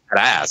was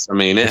badass. I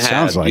mean, it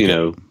had like you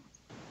know.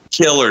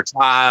 Killer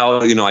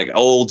tile, you know, like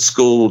old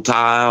school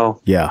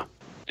tile. Yeah.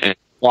 And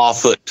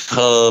clawfoot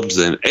tubs.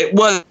 And it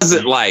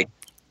wasn't like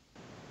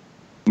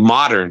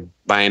modern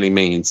by any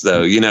means,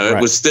 though. You know, it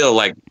was still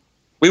like,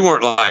 we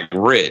weren't like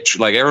rich.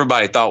 Like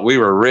everybody thought we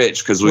were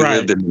rich because we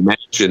lived in a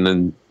mansion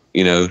and,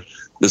 you know,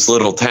 this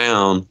little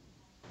town.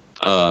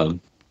 But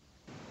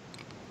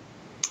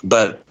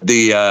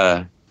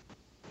that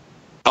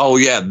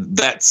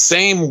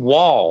same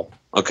wall,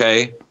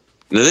 okay?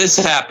 Now, this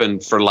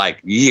happened for like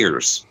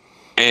years.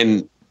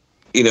 And,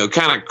 you know,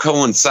 kind of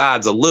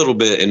coincides a little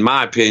bit, in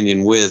my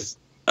opinion, with,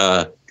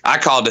 I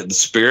called it the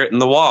spirit in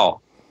the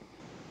wall.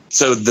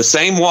 So the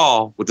same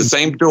wall with the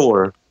same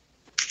door,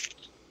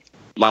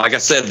 like I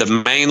said,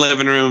 the main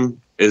living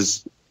room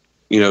is,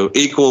 you know,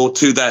 equal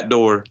to that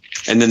door.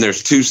 And then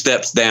there's 2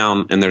 steps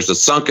down and there's a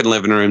sunken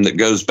living room that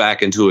goes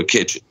back into a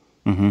kitchen.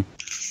 Mm-hmm.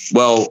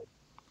 Well,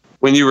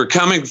 when you were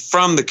coming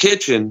from the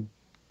kitchen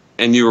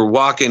and you were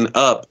walking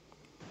up,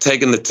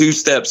 taking the 2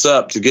 steps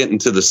up to get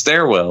into the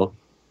stairwell,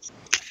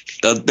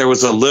 there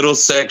was a little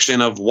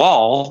section of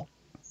wall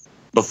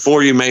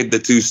before you made the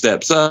 2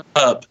 steps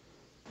up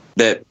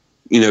that,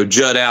 you know,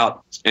 jut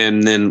out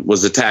and then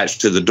was attached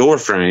to the door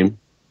frame.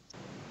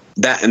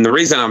 And the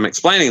reason I'm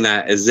explaining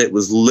that is it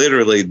was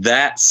literally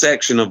that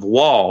section of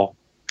wall.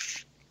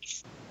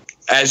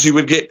 As you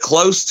would get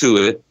close to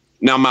it.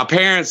 Now, my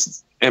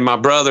parents and my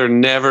brother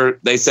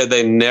they said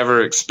they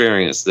never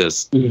experienced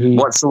this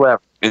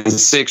whatsoever in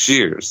 6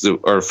 years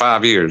or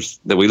 5 years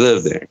that we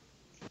lived there.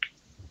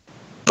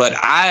 But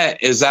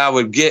as I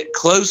would get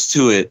close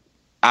to it,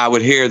 I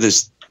would hear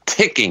this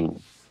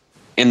ticking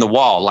in the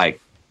wall, like.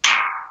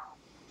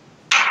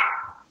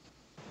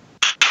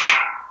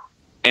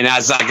 And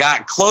as I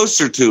got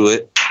closer to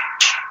it,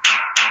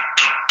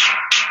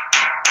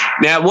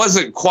 now it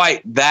wasn't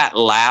quite that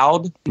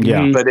loud,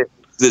 but it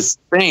was this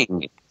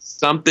thing,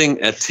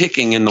 a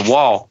ticking in the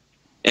wall.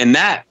 And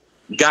that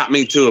got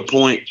me to a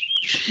point,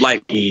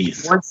 like,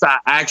 once I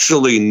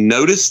actually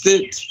noticed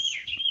it,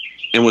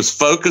 and was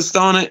focused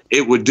on it,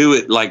 it would do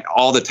it like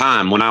all the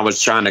time when I was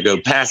trying to go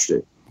past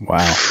it.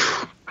 Wow.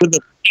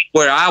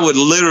 Where I would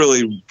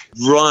literally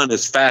run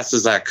as fast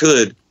as I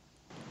could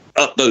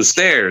up those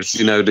stairs,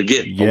 you know, to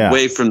get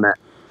away from that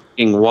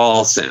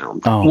wall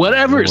sound. Oh,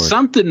 whatever,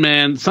 something,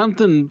 man.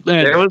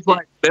 There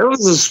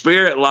was a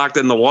spirit locked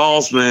in the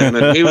walls, man,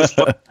 and he was.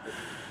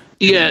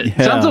 Yeah,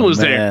 something was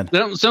there.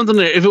 Something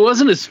there. If it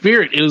wasn't a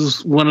spirit, it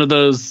was one of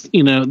those,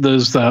 you know,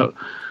 those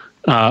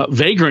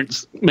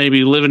vagrants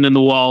maybe living in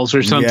the walls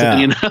or something,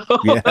 you know?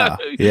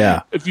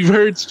 Yeah. If you've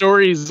heard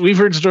stories, we've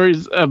heard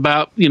stories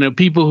about, you know,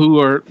 people who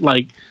are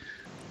like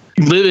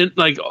live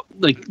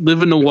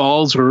in the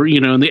walls or, you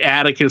know, in the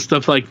attic and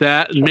stuff like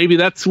that. And maybe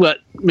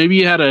maybe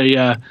you had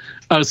a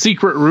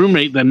secret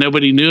roommate that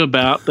nobody knew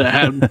about that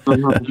had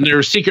there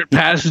were secret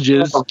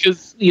passages,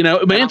 because, you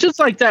know, mansions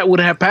like that would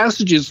have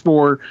passages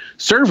for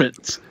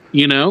servants,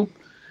 you know,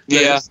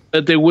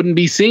 that they wouldn't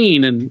be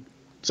seen. And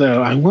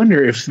so I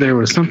wonder if there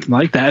was something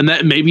like that, and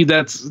that maybe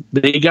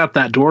they got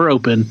that door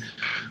open.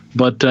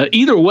 But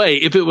either way,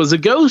 if it was a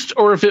ghost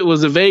or if it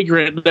was a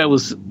vagrant that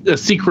was a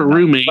secret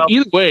roommate,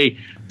 either way,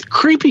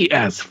 creepy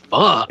as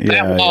fuck.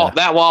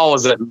 That wall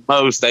was at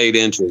most 8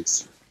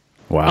 inches.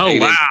 Wow. Oh,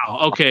 wow.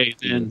 Okay,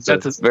 then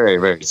that's very,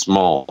 very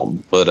small.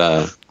 But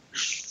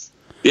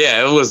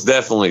yeah, it was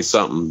definitely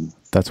something.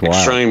 That's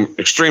wild.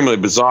 Extremely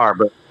bizarre.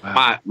 But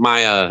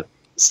my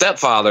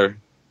stepfather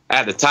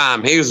at the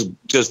time, he was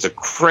just a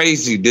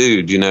crazy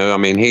dude. You know, I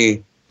mean,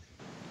 he,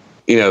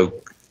 you know,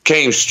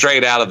 came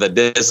straight out of the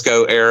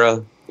disco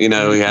era. You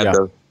know, he had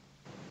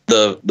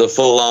the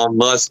full on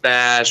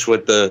mustache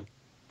with the,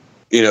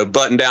 you know,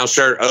 button down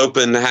shirt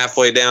open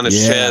halfway down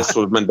his chest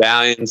with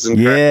medallions and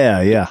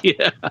yeah.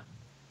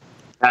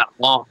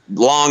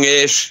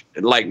 Longish,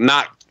 like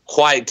not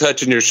quite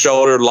touching your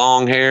shoulder,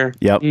 long hair.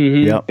 Yep.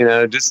 You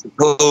know, just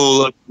cool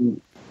looking.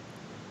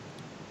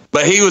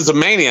 But he was a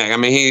maniac. I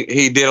mean,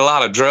 he did a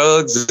lot of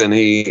drugs, and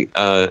he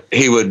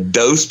would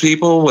dose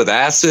people with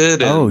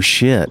acid. And,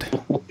 shit!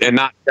 And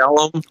not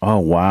tell them. Oh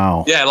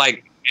wow! Yeah,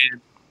 like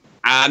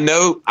I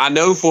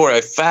know for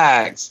a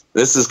fact.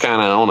 This is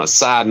kind of on a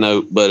side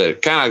note, but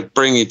it kind of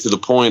brings you to the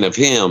point of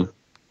him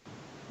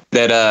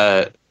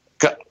that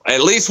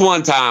at least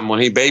one time when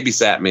he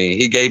babysat me,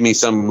 he gave me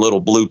some little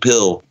blue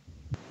pill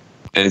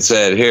and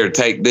said, "Here,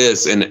 take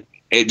this," and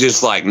it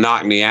just like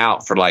knocked me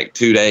out for like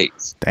 2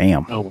 days.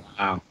 Damn! Oh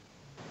wow!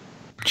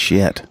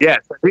 Shit. Yeah,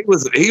 he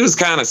was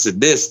kind of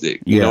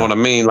sadistic. You know what I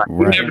mean? Like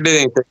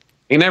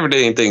he never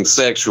did anything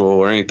sexual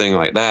or anything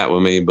like that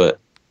with me, but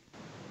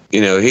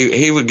you know,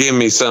 he would give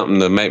me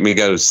something to make me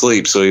go to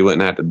sleep so he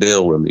wouldn't have to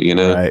deal with me, you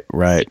know.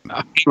 Right.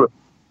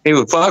 He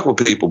would fuck with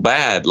people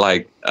bad.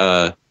 Like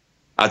I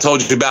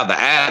told you about the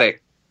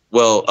attic.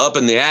 Well, up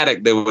in the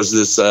attic there was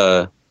this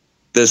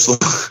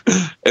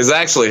it's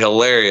actually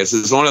hilarious.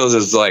 It's one of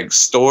those like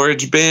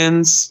storage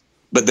bins,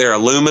 but they're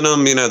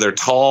aluminum, you know, they're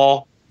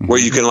tall where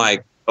you can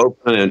like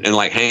open and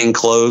like hang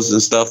clothes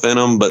and stuff in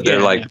them, but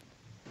they're like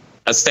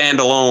a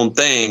standalone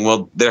thing.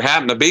 Well, there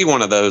happened to be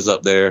one of those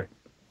up there,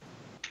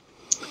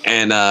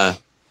 and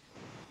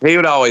he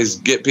would always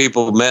get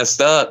people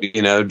messed up,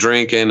 you know,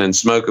 drinking and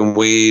smoking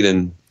weed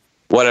and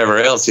whatever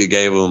else he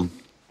gave them.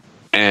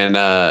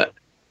 And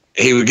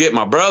he would get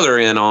my brother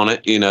in on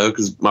it, you know,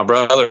 because my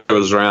brother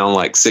was around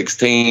like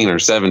 16 or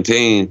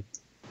 17,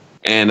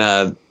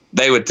 and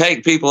they would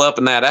take people up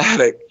in that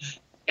attic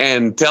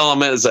and tell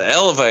them it was an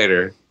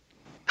elevator.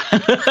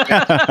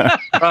 My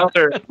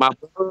brother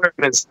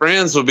and his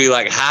friends would be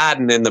like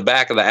hiding in the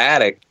back of the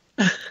attic,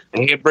 and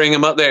he'd bring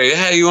them up there.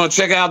 Yeah, you want to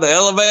check out the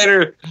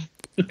elevator?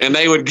 And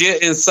they would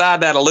get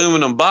inside that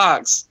aluminum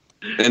box,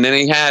 and then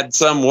he had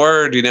some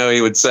word, you know,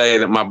 he would say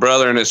that my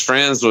brother and his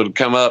friends would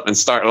come up and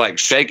start like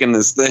shaking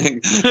this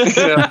thing,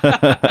 you know,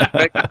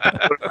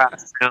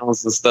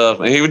 sounds and stuff.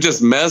 And he would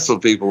just mess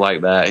with people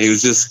like that. He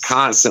was just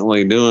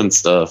constantly doing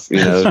stuff, you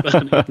know.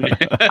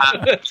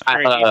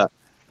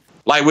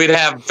 Like we'd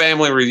have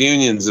family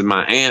reunions and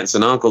my aunts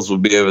and uncles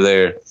would be over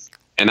there.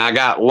 And I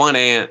got one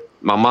aunt,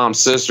 my mom's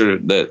sister,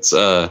 that's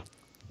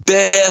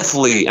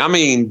deathly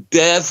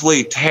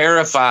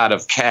terrified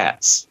of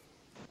cats.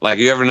 Like,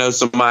 you ever know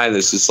somebody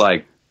that's just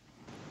like,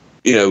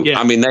 you know,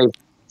 I mean, they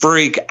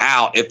freak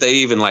out if they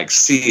even like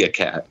see a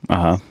cat.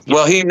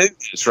 Well, he knew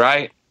this,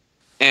 right?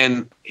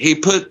 And he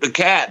put the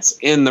cats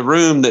in the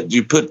room that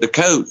you put the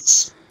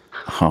coats.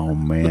 Oh,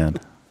 man.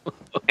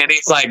 And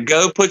he's like,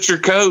 go put your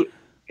coat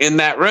in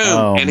that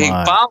room. And he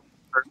follows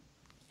her.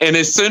 And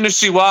as soon as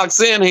she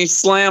walks in, he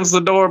slams the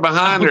door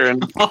behind her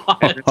and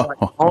it's like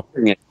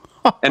holding it.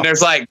 And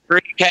there's like 3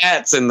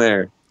 cats in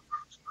there.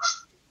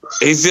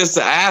 He's just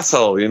an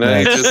asshole, you know.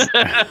 He's just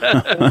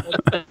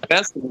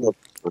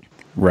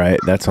right.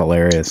 That's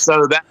hilarious.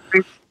 So that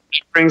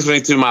brings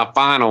me to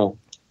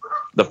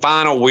the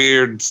final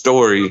weird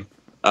story.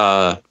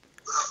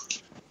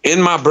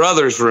 In my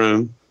brother's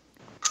room,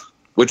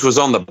 which was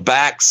on the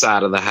back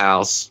side of the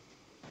house,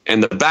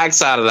 and the back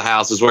side of the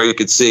house is where you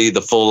could see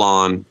the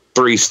full-on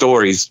 3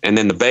 stories, and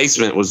then the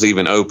basement was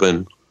even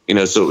open, you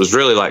know, so it was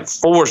really like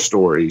 4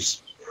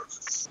 stories.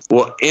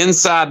 Well,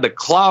 inside the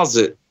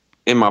closet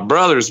in my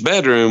brother's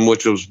bedroom,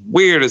 which was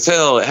weird as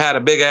hell, it had a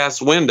big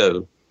ass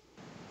window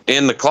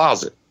in the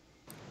closet.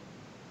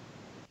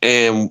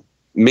 And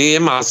me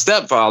and my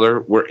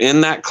stepfather were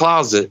in that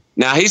closet.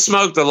 Now, he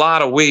smoked a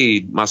lot of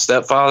weed, my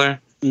stepfather.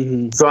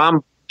 So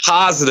I'm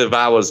positive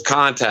I was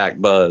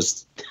contact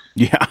buzzed.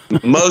 Yeah.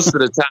 Most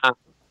of the time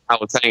I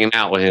was hanging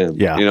out with him.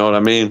 Yeah. You know what I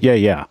mean? Yeah,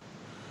 yeah.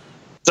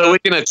 So we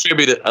can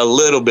attribute a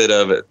little bit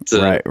of it to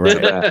right.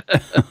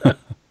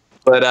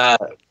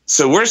 But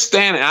so we're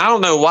standing. I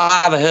don't know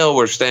why the hell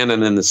we're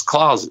standing in this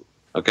closet,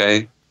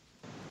 okay?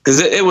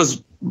 Because it was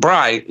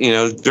bright, you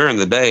know, during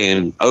the day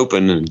and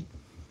open, and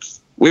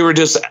we were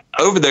just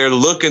over there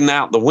looking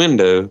out the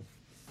window.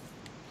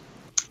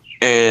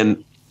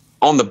 And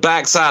on the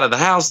back side of the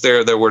house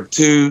there were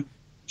 2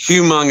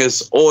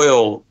 humongous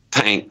oil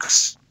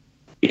tanks,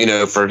 you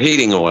know, for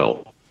heating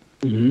oil.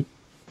 And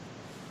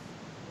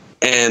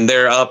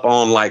they're up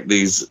on like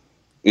these,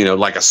 you know,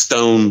 like a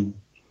stone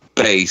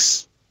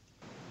base.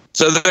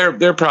 So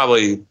they're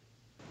probably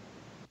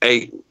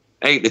 8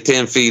 to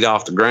 10 feet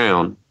off the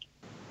ground.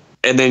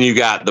 And then you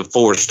got the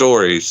 4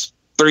 stories,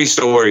 3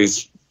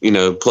 stories, you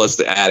know, plus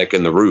the attic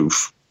and the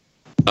roof.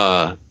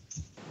 And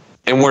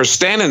we're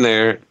standing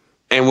there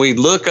and we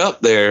look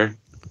up there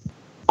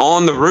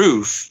on the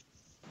roof.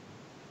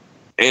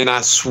 And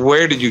I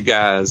swear to you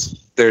guys,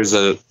 there's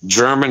a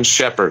German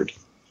Shepherd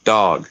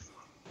dog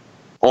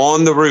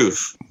on the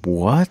roof.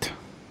 What?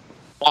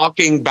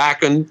 Walking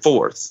back and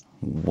forth.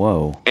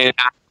 Whoa. And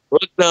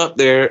looked up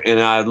there and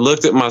I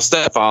looked at my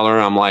stepfather.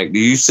 And I'm like, "Do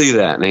you see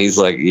that?" And he's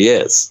like,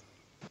 "Yes."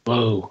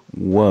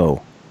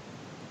 Whoa.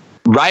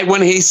 Right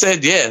when he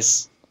said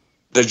yes,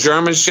 the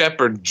German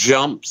Shepherd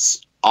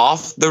jumps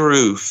off the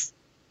roof,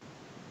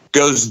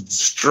 goes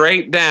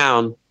straight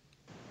down,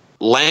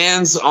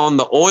 lands on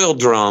the oil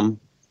drum.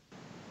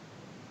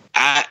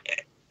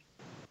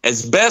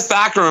 As best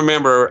I can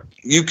remember,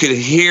 you could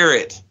hear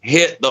it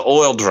hit the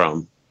oil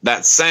drum.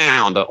 That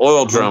sound the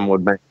oil drum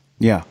would make.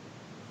 Yeah.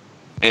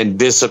 And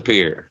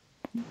disappear.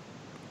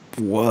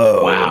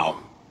 Whoa. Wow.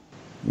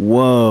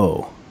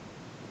 Whoa.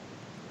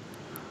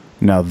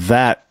 Now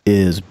that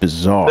is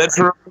bizarre. That's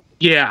right.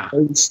 Yeah.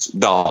 Ghost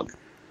dog.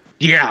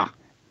 Yeah.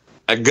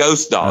 A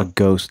ghost dog. A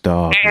ghost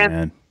dog, And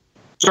man.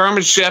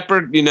 German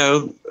Shepherd, you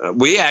know,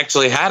 we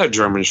actually had a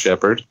German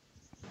Shepherd.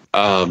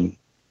 I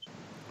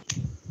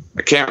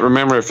can't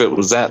remember if it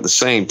was at the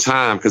same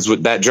time because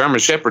that German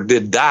Shepherd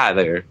did die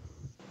there.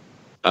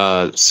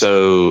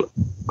 So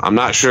I'm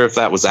not sure if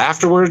that was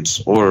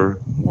afterwards or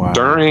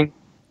during,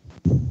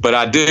 but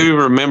I do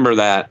remember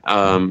that.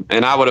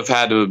 And I would have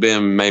had to have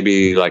been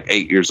maybe like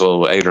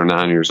 8 or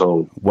 9 years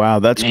old. Wow,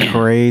 that's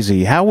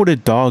crazy. How would a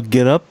dog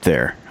get up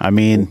there? I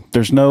mean,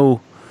 there's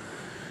no,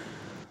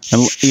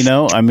 you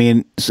know, I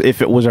mean,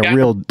 if it was a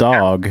real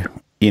dog,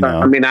 you know.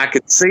 I mean, I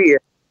could see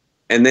it.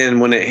 And then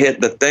when it hit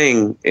the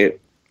thing,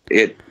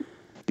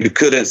 you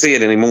couldn't see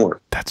it anymore.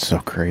 That's so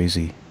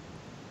crazy.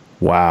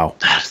 Wow.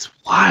 That's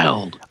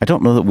wild. I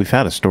don't know that we've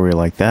had a story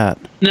like that.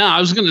 No, I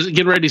was going to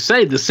get ready to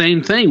say the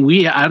same thing.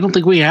 I don't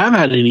think we have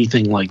had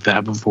anything like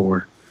that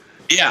before.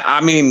 Yeah,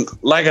 I mean,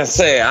 like I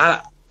say,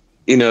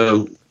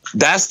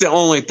 that's the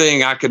only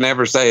thing I can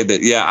ever say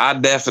that, yeah, I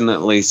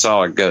definitely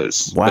saw a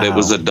ghost. Wow. But it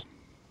was a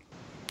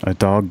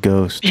dog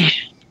ghost.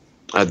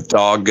 A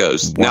dog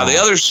ghost. Wow. Now, the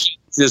other shit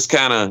just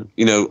kind of,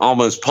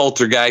 almost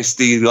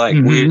poltergeisty, like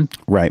weird.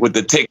 Right. With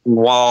the ticking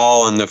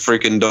wall and the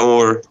freaking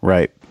door.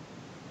 Right.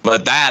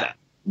 But that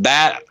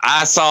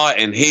I saw it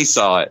and he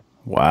saw it.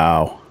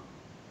 Wow.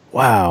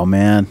 Wow,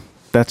 man.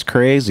 That's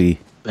crazy.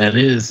 That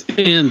is.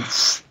 And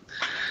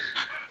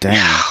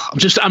damn. I'm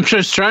just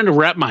trying to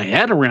wrap my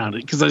head around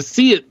it because I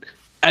see it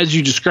as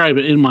you describe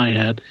it in my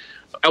head.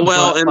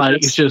 Well, and like,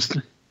 it's just.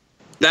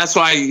 That's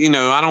why,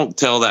 I don't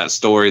tell that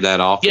story that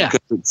often. Yeah.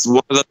 Because it's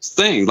one of those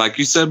things, like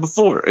you said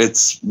before,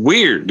 it's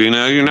weird,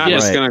 you're not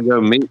just going to go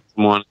meet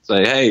someone and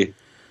say, "Hey,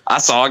 I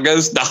saw a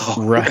ghost dog."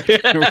 Right.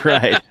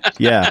 Right.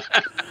 Yeah.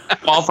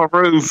 Off a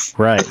roof.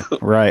 Right.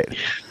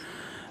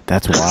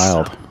 That's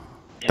wild.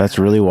 That's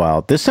really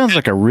wild. This sounds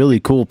like a really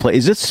cool place.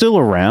 Is it still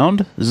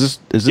around? Is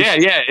this?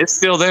 Yeah, it's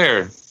still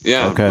there.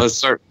 Yeah, okay. Most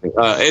certainly.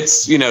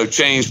 It's,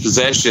 changed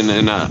possession.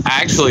 And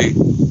actually,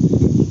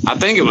 I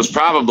think it was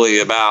probably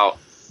about,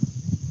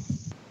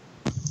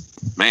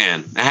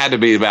 it had to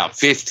be about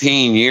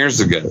 15 years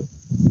ago.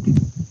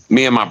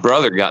 Me and my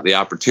brother got the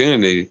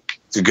opportunity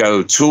to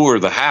go tour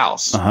the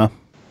house. Uh-huh.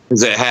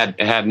 Because it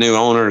had new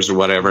owners or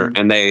whatever.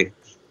 And I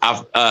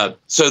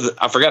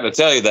forgot to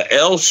tell you, the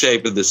L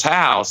shape of this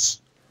house,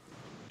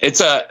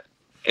 it's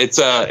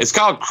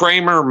called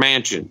Kramer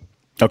Mansion.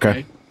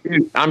 Okay.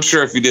 I'm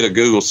sure if you did a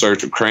Google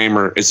search of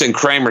Kramer, it's in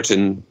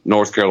Kramerton,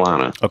 North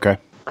Carolina. Okay.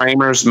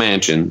 Kramer's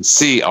Mansion,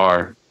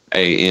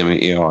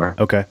 Kramer.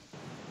 Okay.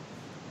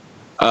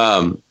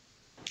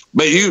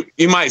 But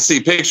you might see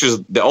pictures,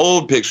 the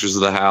old pictures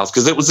of the house,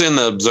 because it was in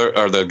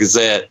the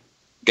Gazette,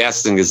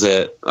 Gaston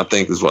Gazette, I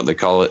think is what they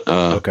call it.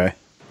 Okay.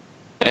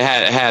 It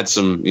had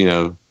some,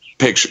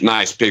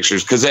 nice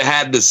pictures, because it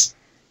had this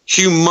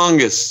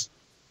humongous.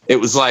 It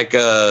was like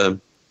a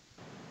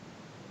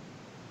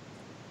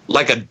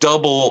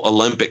double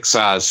Olympic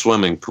sized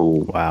swimming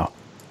pool. Wow.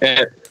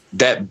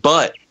 That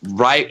butt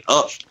right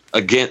up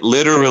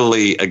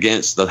literally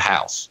against the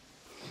house.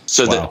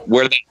 So that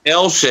where the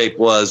L shape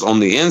was on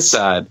the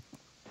inside,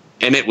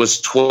 and it was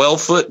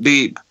 12 foot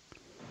deep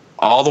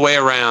all the way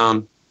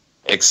around,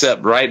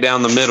 except right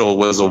down the middle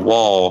was a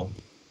wall,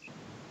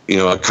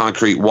 a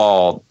concrete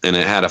wall, and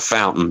it had a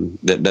fountain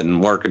that doesn't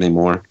work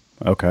anymore.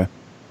 Okay.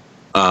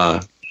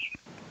 And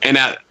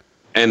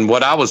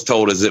what I was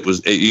told is it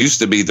used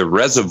to be the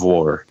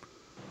reservoir.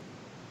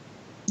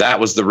 That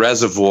was the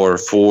reservoir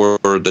for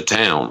the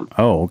town.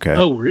 Oh, okay.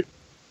 Oh, at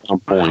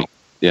some point.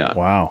 Yeah.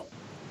 Wow.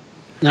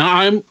 Now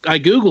I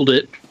Googled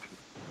it.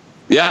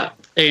 Yeah.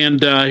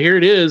 And here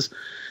it is.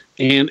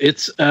 And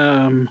it's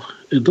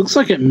it looks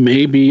like it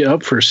may be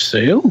up for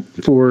sale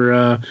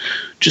for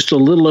just a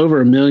little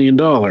over $1 million.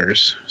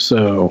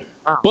 So,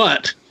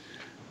 but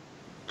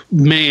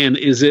man,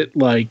 is it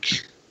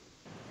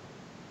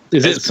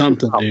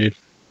something, dude?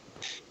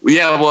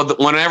 Yeah. Well,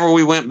 whenever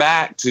we went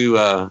back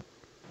to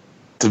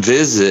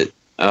visit,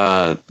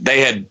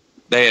 they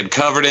had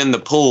covered in the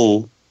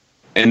pool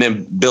and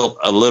then built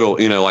a little,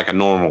 like a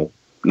normal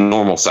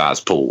size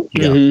pool.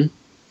 Yeah.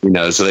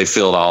 Mm-hmm. So they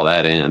filled all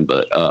that in,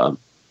 but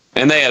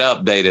and they had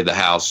updated the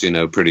house,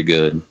 pretty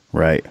good.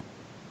 Right.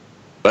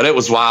 But it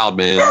was wild,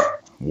 man.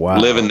 Wow.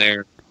 Living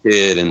there,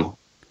 kid, and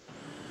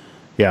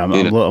yeah, I'm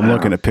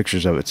looking at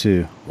pictures of it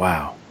too.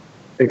 Wow.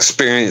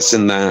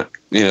 experiencing that.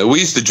 You know, we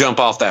used to jump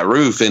off that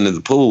roof into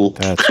the pool.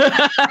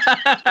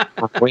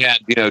 We had,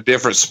 you know,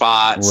 different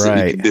spots. Right.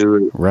 That you could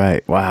do it.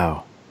 Right.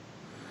 Wow.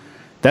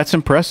 That's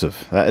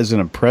impressive. That is an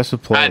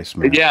impressive place,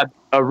 man. Yeah.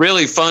 A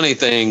really funny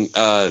thing,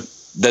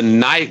 the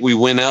night we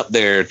went up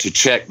there to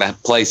check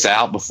that place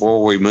out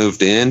before we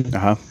moved in.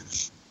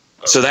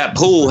 So that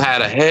pool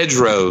had a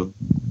hedgerow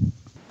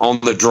on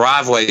the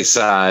driveway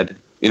side.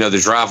 You know, the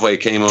driveway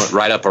came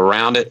right up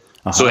around it.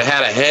 So it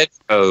had a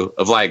hedgerow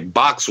of like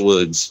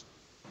boxwoods,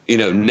 you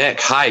know, neck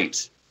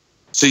height.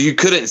 So you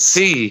couldn't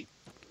see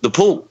the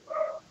pool.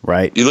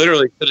 Right. You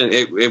literally couldn't.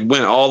 It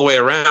went all the way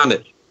around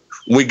it.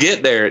 When we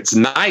get there, it's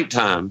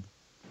nighttime.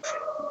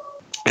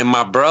 And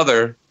my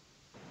brother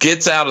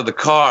gets out of the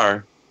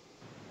car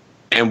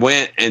and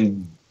went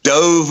and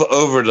dove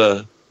over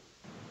the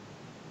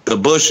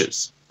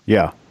bushes.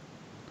 Yeah.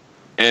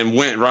 And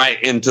went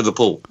right into the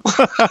pool.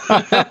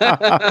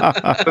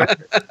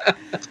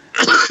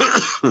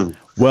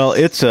 Well,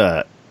 it's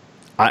got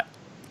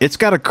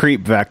a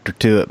creep factor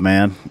to it,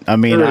 man. I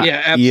mean,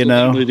 absolutely, you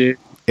know, dude.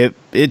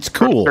 it's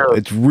cool. Sure.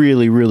 It's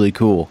really, really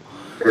cool.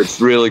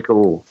 It's really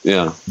cool.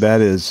 Yeah.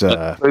 That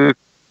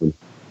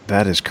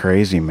is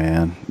crazy,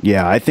 man.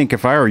 Yeah, I think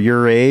if I were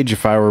your age,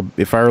 if I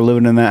were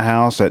living in that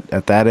house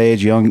at that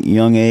age,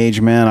 young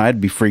age, man,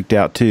 I'd be freaked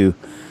out too.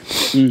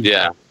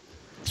 Yeah.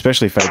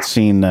 Especially if I'd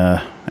seen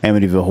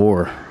Amityville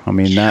Horror. I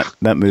mean, that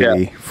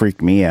movie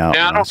freaked me out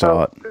when I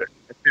saw it.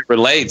 It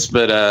relates,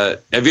 but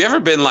have you ever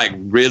been like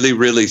really,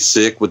 really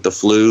sick with the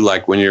flu,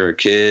 like when you're a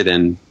kid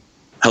and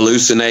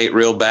hallucinate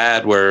real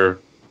bad where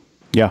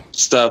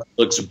stuff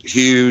looks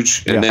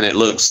huge and then it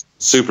looks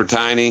super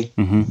tiny?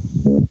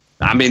 Mm-hmm.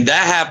 I mean,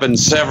 that happened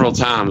several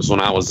times when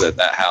I was at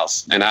that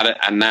house, and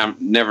I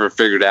never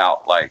figured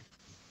out like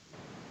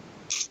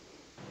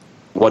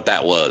what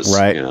that was.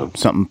 Right. You know?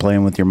 Something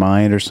playing with your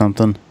mind or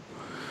something.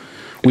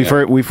 We've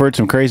heard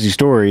some crazy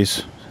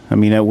stories. I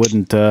mean, that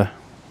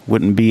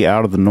wouldn't be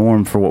out of the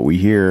norm for what we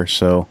hear.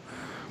 So,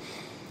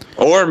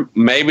 or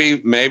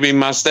maybe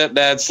my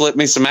stepdad slipped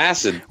me some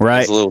acid.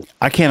 Right.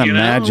 I can't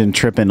imagine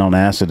tripping on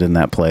acid in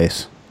that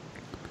place.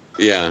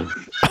 Yeah.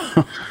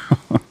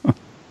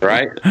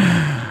 Right.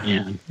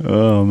 Yeah.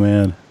 Oh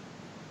man.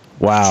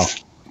 Wow.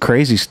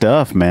 Crazy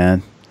stuff,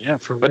 man. Yeah,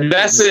 but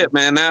that's it,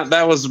 man.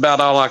 That was about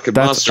all I could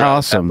muster.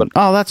 That's awesome.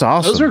 Oh, that's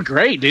awesome. Those were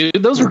great, dude.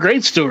 Those were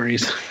great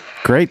stories.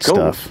 Great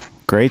stuff.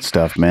 Great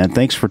stuff, man.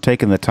 Thanks for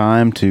taking the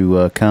time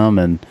to come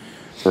and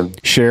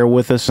share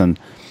with us. And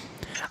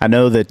I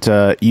know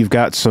that you've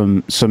got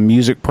some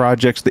music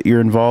projects that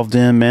you're involved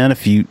in, man.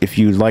 If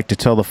you'd like to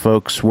tell the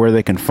folks where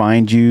they can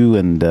find you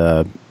and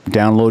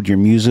download your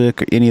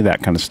music, any of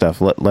that kind of stuff,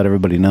 let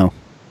everybody know.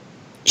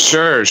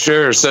 Sure.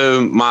 So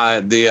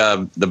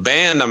the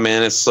band I'm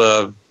in, it's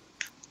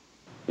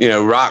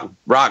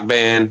rock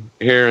band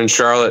here in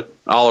Charlotte,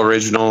 all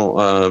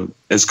original.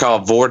 It's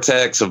called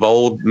Vortex of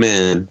Old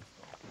Men,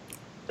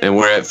 and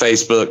we're at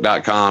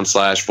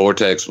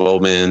facebook.com/Vortex of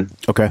Old Men.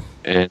 Okay.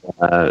 And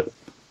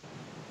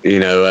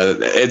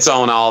it's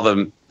on all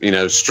the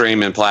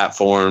streaming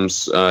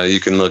platforms. You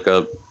can look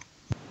up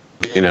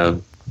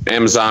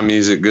Amazon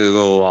Music,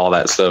 Google, all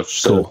that stuff.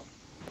 So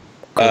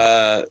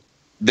cool.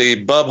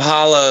 The Bub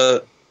Holla,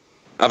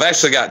 I've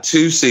actually got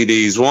 2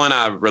 CDs. One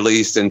I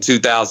released in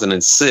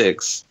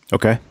 2006.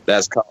 Okay.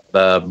 That's called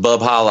Bub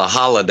Holla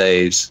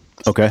Holidays.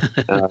 Okay.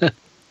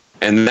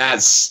 And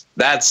that's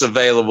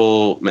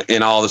available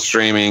in all the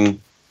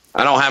streaming.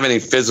 I don't have any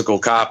physical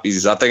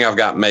copies. I think I've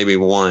got maybe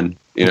one,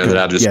 that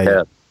I just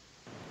have.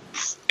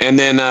 And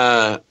then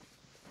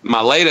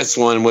my latest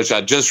one, which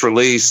I just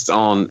released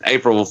on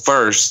April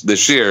 1st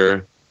this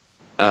year,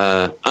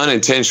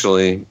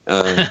 unintentionally,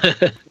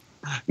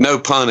 no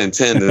pun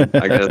intended,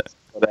 I guess.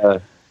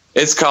 But,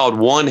 it's called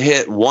One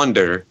Hit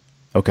Wonder.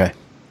 Okay.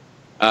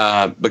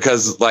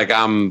 Because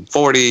I'm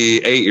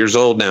 48 years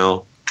old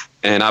now,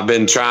 and I've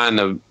been trying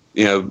to,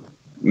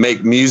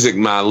 make music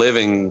my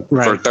living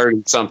for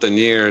 30 something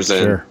years.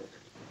 And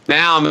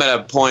now I'm at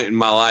a point in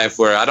my life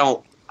where I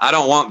don't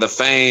want the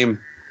fame.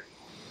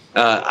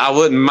 I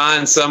wouldn't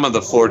mind some of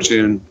the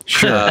fortune.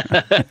 Sure.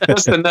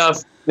 Just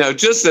enough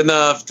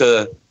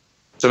to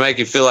make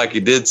you feel like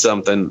you did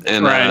something.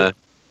 And,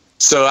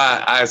 so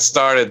I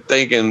started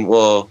thinking,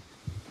 well,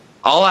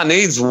 all I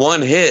need is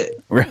one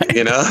hit, right?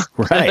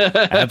 Right.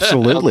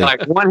 Absolutely.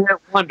 Like One Hit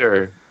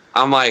Wonder.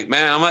 I'm like,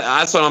 man,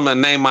 that's what I'm going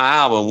to name my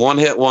album, One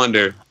Hit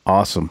Wonder.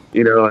 Awesome.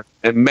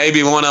 And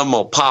maybe one of them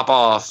will pop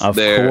off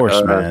there. Of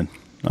course, man.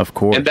 Of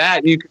course. And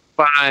that you can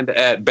find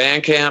at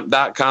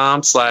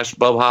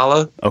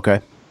bandcamp.com/BubHolla. Okay.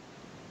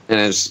 And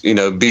it's,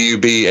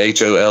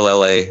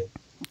 BUBHOLLA.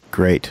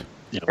 Great.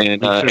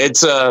 And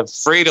it's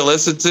free to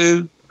listen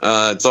to.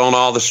 It's on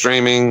all the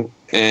streaming,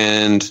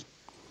 and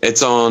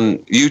it's on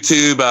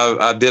YouTube.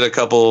 I did a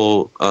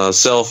couple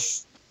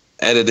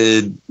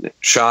self-edited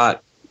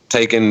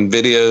taken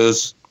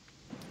videos,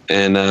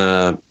 and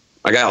I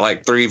got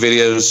like 3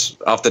 videos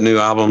off the new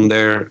album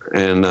there.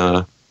 And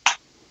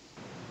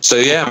so,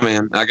 yeah,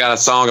 man, I got a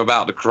song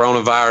about the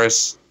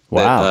coronavirus.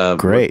 Wow,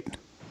 great.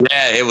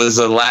 Yeah, it was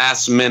a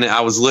last minute.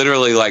 I was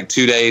literally like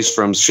 2 days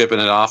from shipping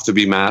it off to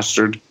be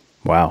mastered.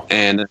 Wow.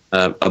 And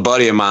a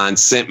buddy of mine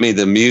sent me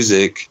the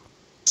music.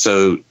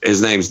 So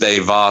his name's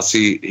Dave Voss.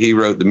 He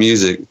wrote the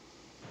music.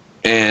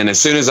 And as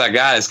soon as I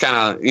got it, it's kind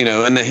of, you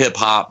know, in the hip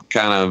hop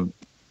kind of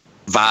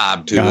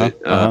vibe to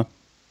it.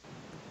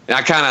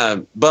 I kind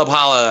of, Bub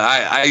Holla,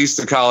 I used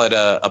to call it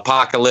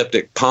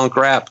apocalyptic punk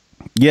rap.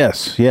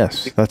 Yes,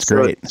 that's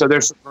great. So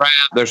there's some rap,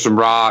 there's some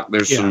rock,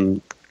 there's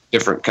some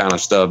different kind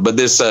of stuff. But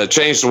this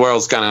Change the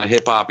World's kind of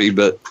hip hoppy.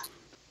 But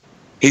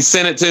he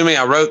sent it to me.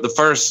 I wrote the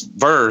first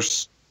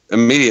verse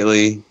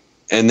immediately,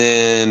 and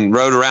then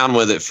rode around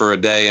with it for a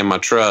day in my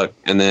truck,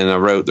 and then I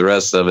wrote the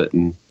rest of it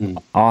and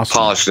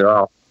polished it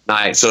off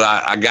night. So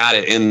I got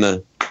it in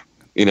the,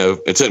 you know,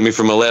 it took me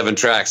from 11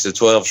 tracks to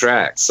 12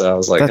 tracks. So I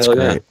was like, that's great.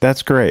 Yeah.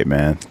 That's great,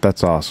 man.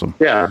 That's awesome.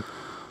 Yeah.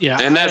 Yeah.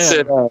 And that's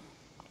it.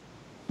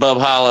 Bub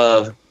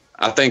Holla,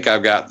 I think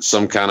I've got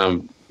some kind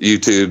of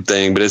YouTube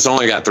thing, but it's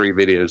only got 3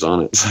 videos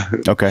on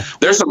it. Okay.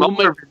 There's some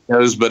other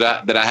videos, but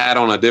that I had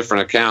on a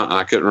different account, and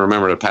I couldn't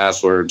remember the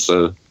password.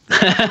 So Bub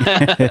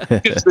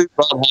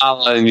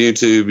Holla and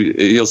YouTube,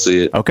 you'll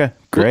see it. Okay,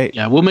 great.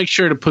 Yeah, we'll make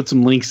sure to put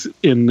some links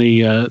in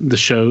the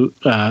show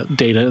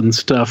data and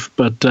stuff.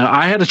 But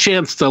I had a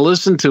chance to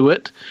listen to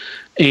it,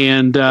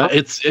 and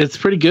it's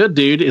pretty good,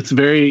 dude. It's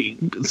very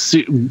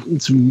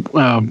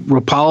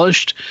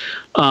polished,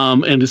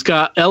 and it's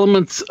got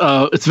elements.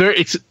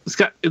 It's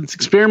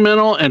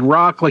experimental and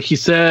rock, like you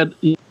said.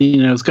 You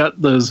know, it's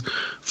got those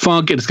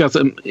funk, and it's got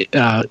some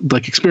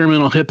like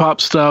experimental hip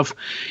hop stuff.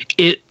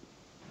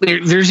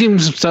 There's even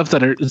some stuff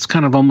that it's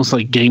kind of almost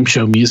like game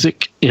show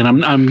music, and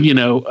I'm you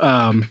know,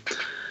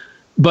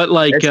 but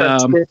like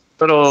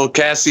little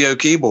Casio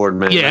keyboard,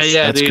 man. Yeah,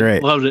 that's dude,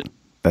 great. Loved it.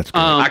 That's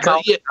great.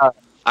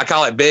 I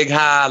call it big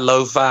high,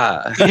 low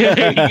fi.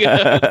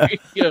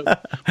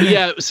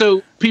 Yeah.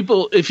 So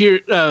people, if you're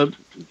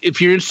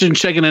interested in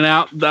checking it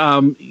out,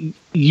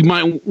 you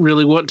might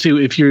really want to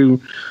if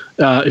you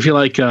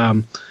like.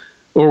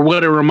 Or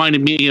what it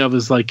reminded me of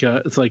is like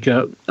it's like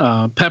a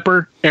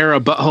Pepper era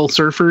Butthole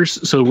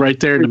Surfers. So right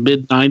there in the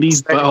mid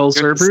 '90s, Butthole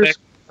Surfers.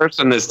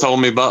 Person that's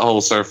told me Butthole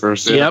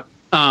Surfers. Yeah.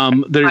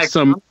 Yep. There's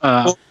some.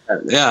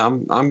 Yeah,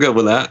 I'm good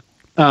with that.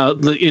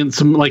 In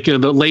some like the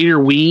later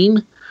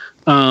Ween,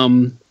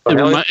 and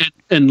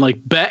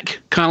like Beck,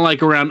 kind of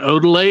like around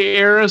Odelay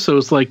era. So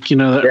it's like, you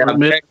know,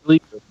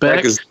 that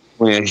Beck is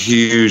a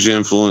huge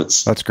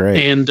influence. That's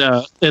great. And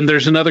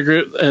there's another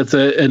group. It's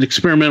an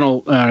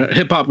experimental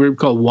hip hop group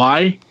called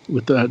Y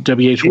with the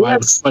WHY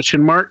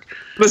question mark.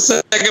 The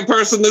second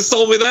person that's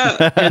told me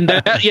that. And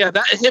that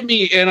hit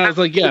me, and I was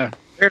like, yeah.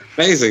 They're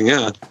amazing,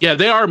 yeah,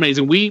 they are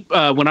amazing. We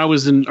when I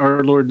was in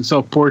Our Lord and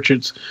Self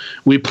Portraits,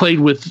 we played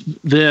with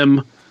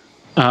them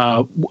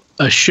a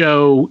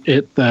show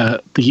at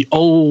the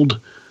old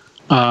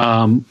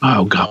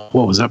oh god,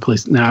 what was that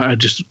place? Now I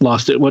just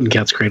lost it. It wasn't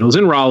Cat's Cradle. It was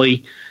in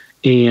Raleigh,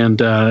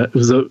 and it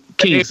was the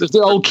Kings. It's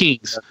the old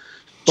Kings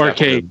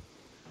arcade,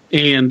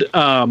 and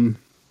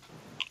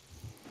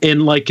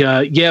like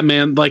yeah,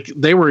 man, like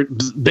they were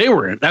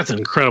that's an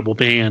incredible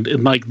band,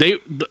 and like the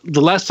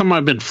last time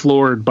I've been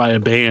floored by a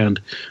band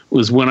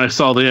was when I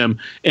saw them,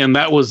 and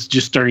that was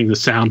just during the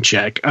sound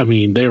check. I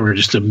mean, they were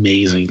just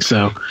amazing.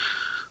 So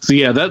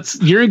yeah,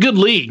 you're in good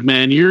league,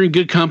 man. You're in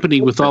good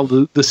company with all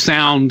the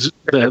sound.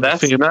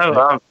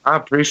 I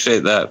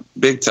appreciate that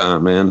big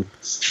time, man.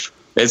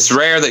 It's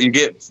rare that you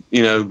get,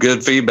 you know,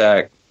 good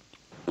feedback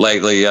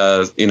lately.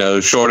 You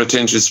know, short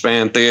attention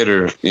span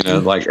theater, you know,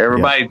 like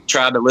everybody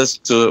tried to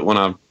listen to it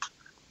when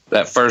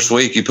that first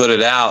week you put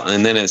it out,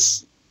 and then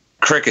it's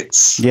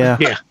crickets.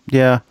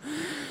 Yeah.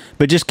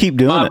 But just keep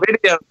doing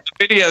it.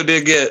 Video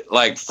did get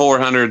like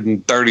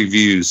 430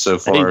 views so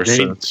far.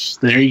 So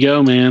there you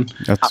go, man.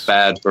 That's not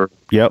bad for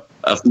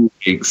a few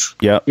weeks.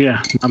 Yep.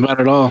 Yeah, not bad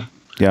at all.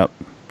 Yep.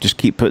 Just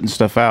keep putting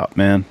stuff out,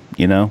 man.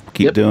 You know,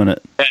 keep doing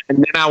it. And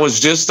then I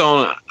was just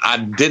I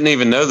didn't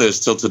even know this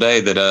till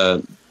today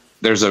that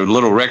there's a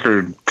little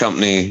record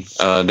company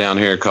down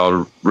here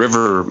called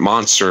River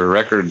Monster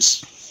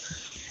Records,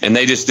 and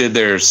they just did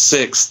their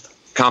 6th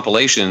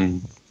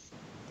compilation.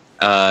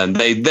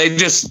 They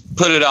just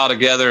put it all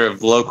together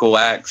of local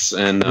acts,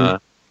 and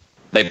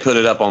they put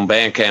it up on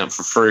Bandcamp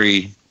for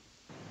free.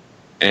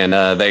 And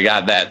they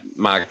got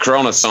my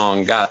Corona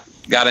song got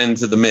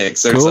into the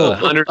mix. There's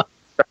 130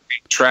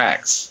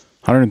 tracks.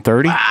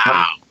 130?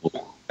 Wow.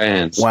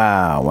 Bands.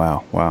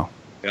 Wow.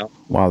 Yeah.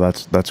 Wow,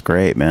 that's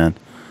great, man.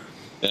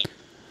 Yeah.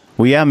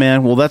 Well, yeah,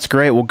 man. Well, that's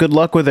great. Well, good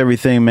luck with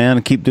everything,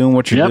 man. Keep doing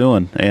what you're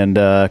doing, and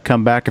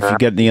come back if you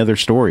get any other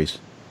stories.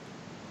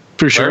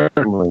 For sure.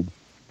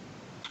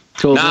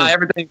 Cool. Nah,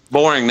 everything's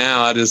boring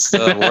now. I just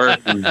work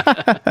and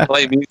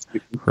play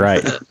music.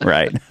 Right.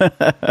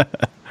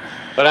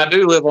 But I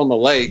do live on the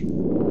lake.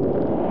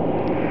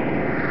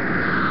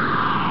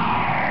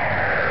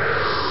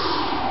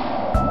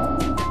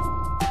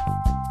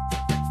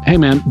 Hey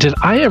man, did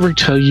I ever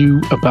tell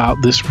you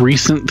about this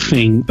recent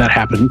thing that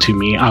happened to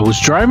me? I was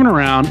driving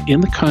around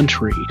in the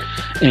country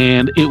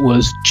and it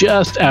was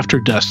just after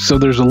dusk. So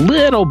there's a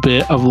little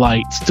bit of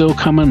light still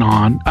coming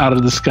on out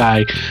of the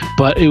sky,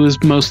 but it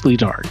was mostly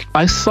dark.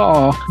 I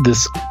saw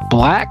this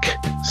black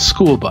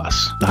school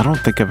bus. I don't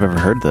think I've ever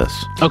heard this.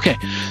 Okay,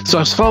 so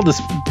I saw this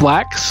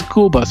black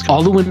school bus.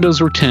 All the windows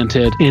were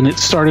tinted and it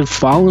started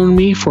following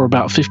me for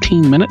about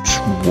 15 minutes.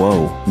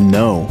 Whoa,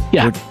 no.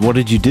 Yeah. What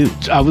did you do?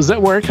 I was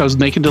at work. I was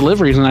making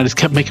deliveries and I just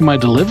kept making my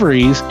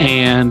deliveries,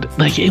 and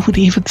like it would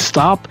even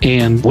stop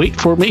and wait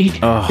for me.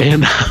 Oh.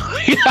 And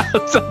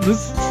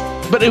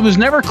but it was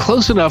never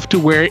close enough to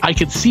where I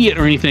could see it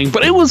or anything,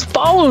 but it was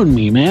following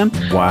me, man.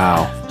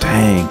 Wow.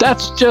 Dang.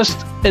 That's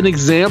just an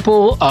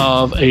example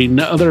of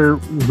another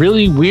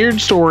really weird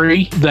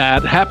story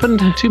that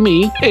happened to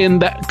me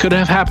and that could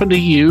have happened to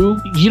you.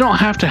 You don't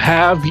have to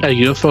have a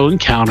UFO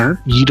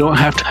encounter. You don't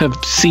have to have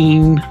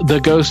seen the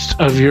ghost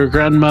of your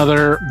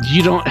grandmother.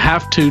 You don't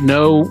have to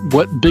know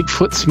what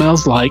Bigfoot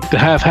smells like to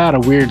have had a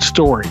weird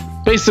story.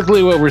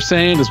 Basically, what we're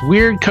saying is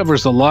weird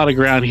covers a lot of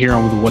ground here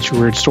on the What's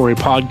Your Weird Story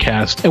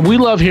podcast. And we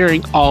love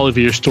hearing all of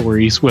your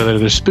stories, whether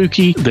they're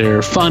spooky,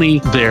 they're funny,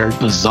 they're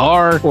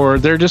bizarre, or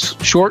they're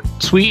just short,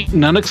 sweet,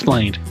 and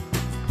unexplained.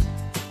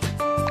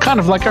 Kind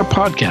of like our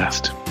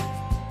podcast.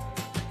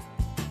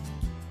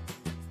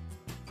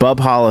 Bub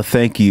Holla,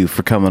 thank you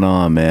for coming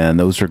on, man.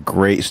 Those are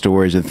great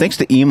stories. And thanks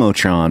to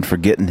Emotron for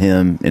getting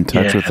him in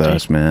touch with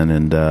us, man.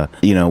 And,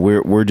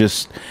 we're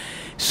just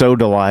so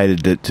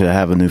delighted to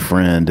have a new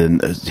friend,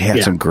 and he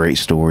had some great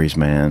stories,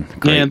 man.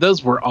 Great. Man,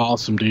 those were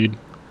awesome, dude.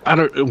 I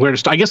don't know where to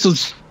start. I guess it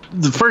was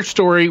the first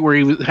story where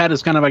he had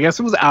his kind of, I guess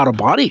it was out of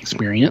body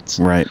experience.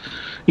 Right.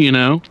 You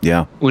know?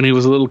 Yeah. When he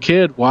was a little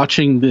kid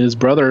watching his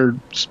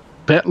brother's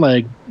pet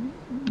leg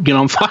get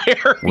on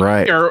fire.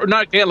 Right. Or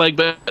not pant leg,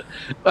 but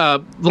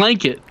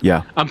blanket.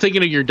 Yeah. I'm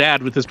thinking of your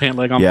dad with his pant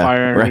leg on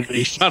fire. Right. And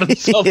he shot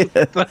himself with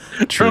the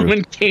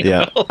Roman candle.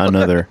 Yeah,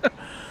 another.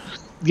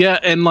 Yeah,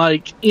 and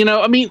like,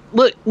 I mean,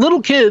 look,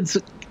 little kids,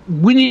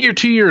 when you're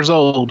 2 years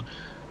old,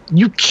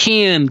 you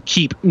can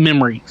keep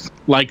memories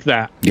like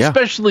that. Yeah.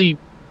 Especially,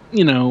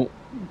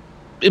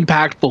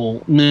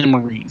 impactful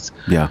memories.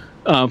 Yeah.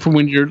 From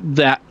when you're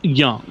that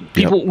young.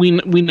 People, we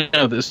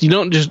know this. You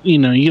don't just,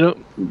 you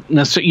don't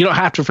necessarily, you don't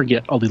have to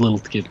forget all these little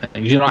kid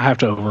things. You don't have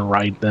to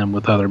override them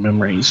with other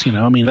memories.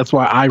 I mean, that's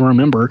why I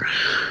remember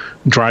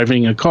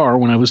driving a car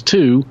when I was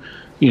 2.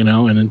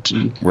 And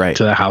to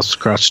the house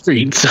across the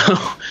street. So,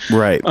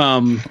 right.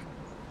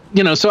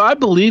 So I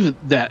believe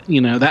that,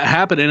 that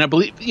happened. And I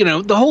believe,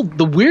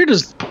 the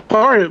weirdest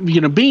part,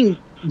 being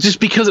just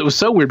because it was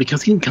so weird,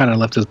 because he kind of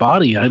left his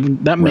body.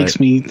 That makes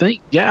me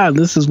think,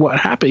 this is what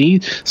happened.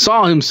 He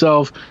saw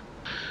himself,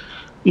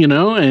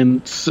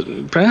 and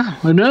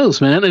who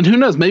knows, man? And who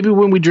knows? Maybe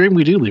when we dream,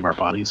 we do leave our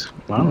bodies.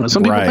 I don't know.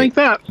 Some people think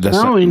that.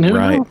 Who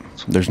knows?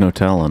 There's no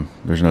telling.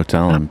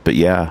 But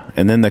yeah.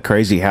 And then the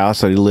crazy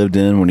house that he lived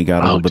in when he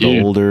got a little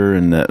bit older,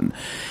 and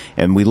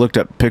we looked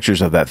up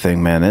pictures of that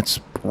thing, man. It's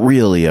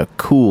really a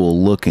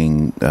cool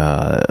looking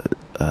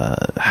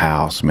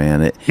house,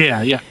 man. It's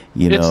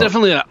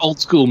definitely an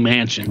old school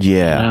mansion.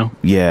 Yeah.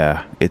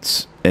 Yeah.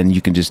 And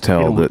you can just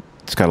tell that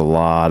it's got a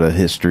lot of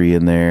history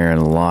in there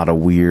and a lot of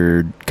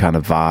weird kind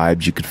of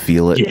vibes. You could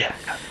feel it. Yeah.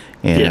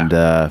 And,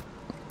 the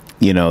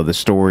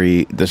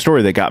story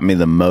that got me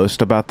the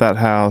most about that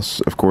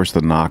house, of course,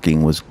 the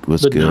knocking was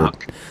good.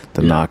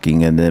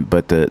 Knocking. And then,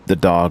 but the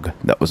dog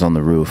that was on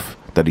the roof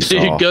that he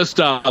saw. Ghost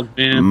dog,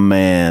 man.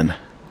 Man,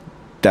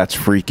 that's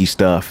freaky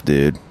stuff,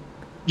 dude.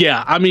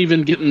 Yeah. I'm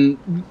even getting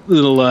a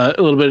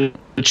little bit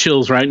of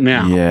chills right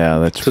now. Yeah.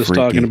 That's just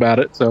freaky. Talking about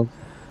it. So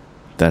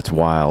that's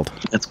wild.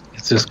 It's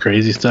just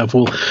crazy stuff.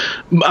 Well,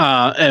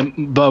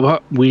 and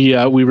Bubba, we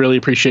really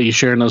appreciate you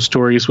sharing those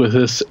stories with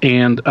us,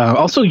 and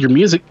also your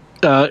music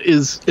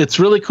it's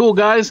really cool,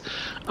 guys.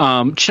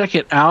 Check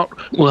it out.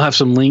 We'll have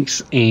some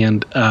links,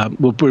 and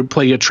we'll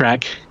play a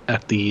track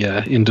at the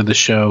end of the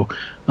show,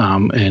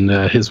 and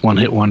his one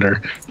hit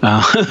wonder.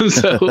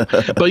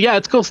 But yeah,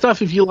 it's cool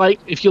stuff. If you like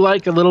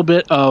a little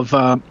bit of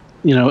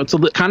it's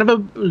kind of a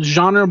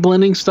genre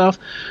blending stuff.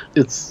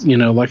 It's,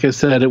 like I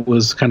said, it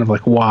was kind of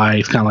like Y,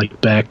 it's kind of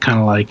like Beck, kind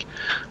of like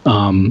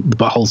the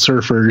Butthole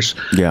Surfers.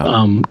 Yeah.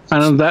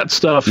 Kind of that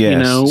stuff,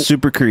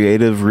 super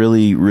creative,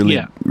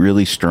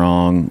 really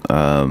strong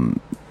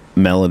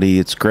melody.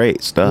 It's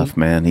great stuff,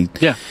 man. He's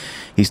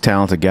a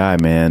talented guy,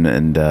 man,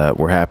 and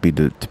we're happy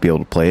to be able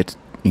to play it,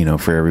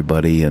 for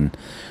everybody. And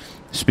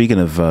speaking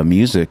of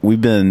music, we've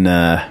been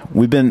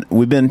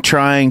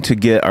trying to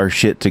get our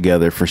shit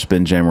together for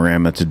Spin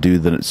Jamorama to do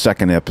the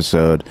second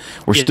episode.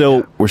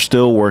 We're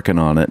still working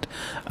on it.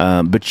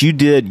 But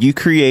you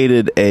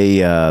created a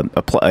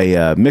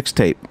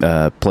mixtape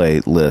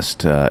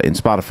playlist in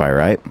Spotify,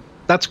 right?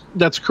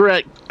 That's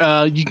correct.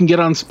 You can get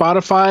on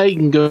Spotify. You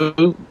can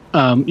go.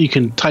 You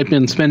can type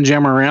in Spin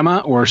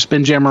Jamorama or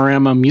Spin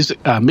Jamorama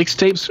music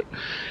mixtapes,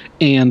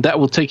 and that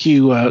will take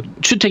you.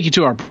 Should take you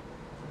to our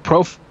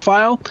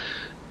profile,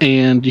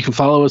 and you can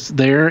follow us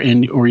there,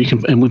 and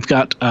we've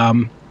got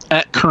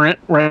at current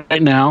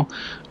right now.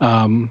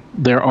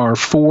 There are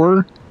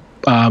 4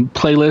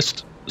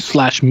 playlist /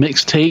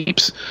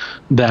 mixtapes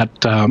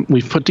that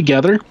we've put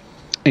together,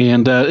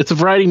 and it's a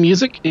variety of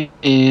music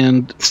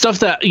and stuff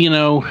that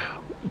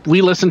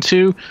we listen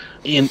to,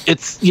 and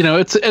it's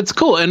it's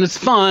cool and it's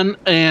fun,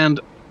 and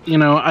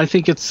I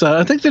think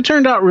I think they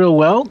turned out real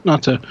well.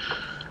 Not to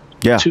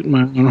toot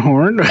my own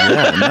horn.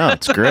 Yeah, no,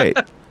 it's great.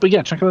 But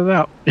yeah, check it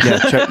out.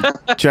 Yeah,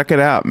 check it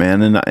out,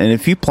 man. And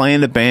if you play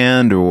in a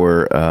band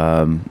or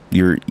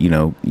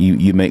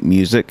you make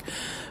music,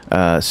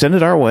 send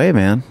it our way,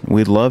 man.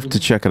 We'd love to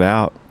check it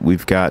out.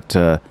 We've got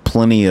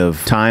plenty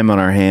of time on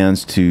our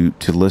hands to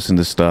listen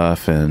to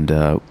stuff, and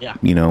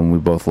we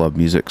both love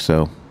music,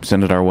 so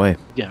send it our way.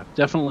 Yeah,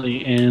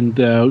 definitely. And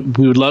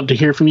we would love to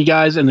hear from you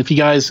guys. And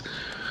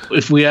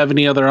if we have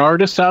any other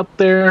artists out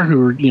there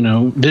who are,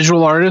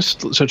 visual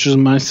artists such as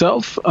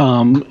myself,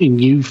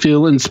 and you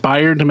feel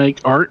inspired to make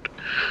art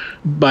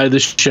by the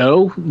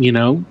show,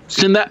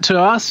 send that to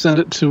us. Send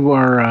it to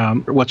our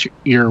what's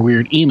your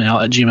weird email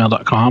at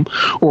gmail.com,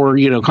 or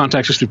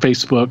contact us through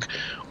Facebook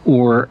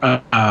or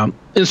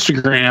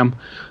Instagram.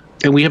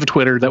 And we have a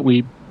Twitter that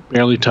we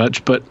barely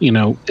touch, but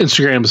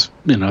Instagram's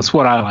it's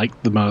what I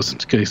like the most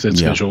because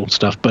it's visual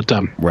stuff. But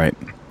right.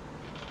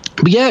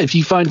 But yeah, if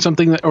you find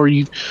something that, or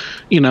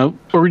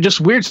or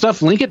just weird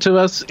stuff, link it to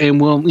us, and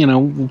we'll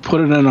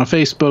put it on our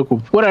Facebook or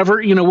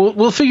whatever.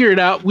 We'll figure it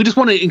out. We just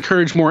want to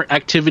encourage more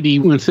activity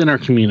within our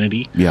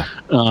community. Yeah.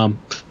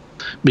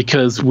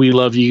 Because we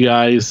love you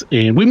guys,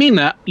 and we mean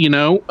that.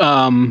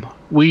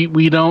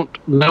 We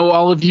don't know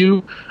all of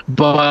you,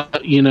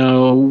 but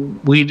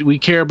we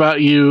care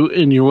about you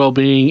and your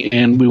well-being,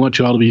 and we want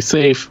you all to be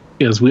safe,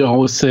 as we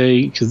always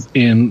say.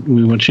 And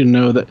we want you to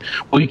know that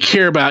we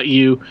care about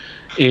you.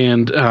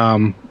 And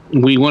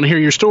we want to hear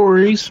your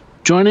stories.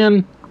 Join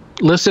in,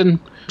 listen,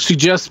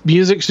 suggest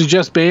music,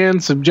 suggest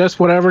bands, suggest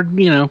whatever.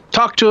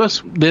 Talk to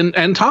us,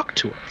 and talk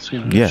to us.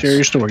 Yes. Share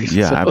your stories.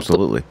 Yeah,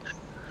 absolutely.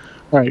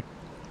 All right.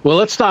 Well,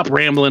 let's stop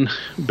rambling,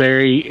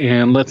 Barry,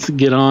 and let's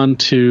get on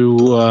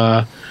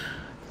to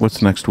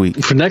what's next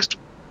week. For next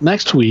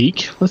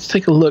week, let's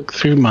take a look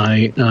through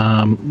my.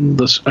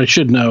 I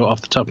should know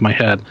off the top of my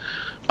head.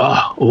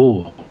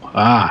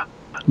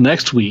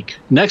 Next week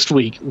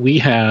we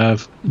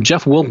have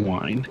Jeff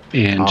Woolwine,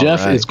 and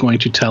Jeff is going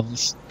to tell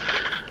us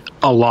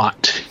a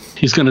lot.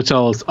 He's going to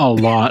tell us a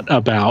lot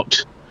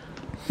about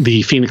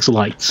the Phoenix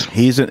Lights.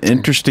 He's an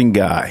interesting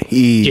guy.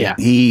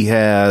 He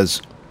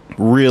has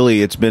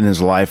really, it's been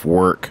his life's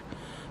work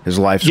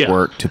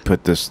to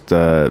put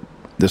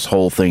this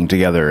whole thing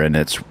together, and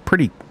it's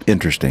pretty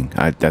interesting.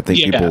 I think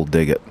people will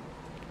dig it.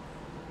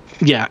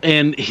 Yeah,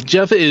 and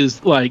Jeff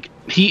is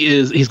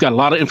he's got a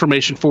lot of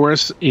information for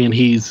us, and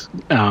he's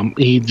a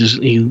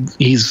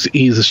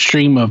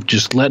stream of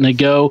just letting it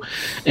go,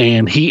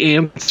 and he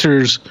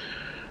answers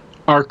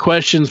our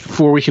questions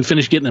before we can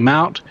finish getting them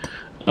out.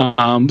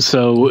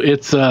 So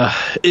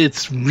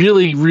it's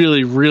really,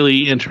 really,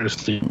 really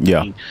interesting.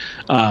 Yeah.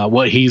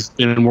 What he's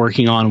been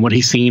working on, what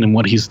he's seen, and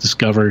what he's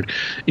discovered,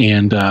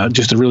 and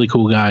just a really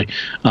cool guy.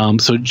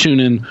 So tune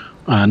in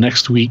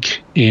next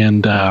week,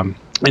 and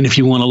if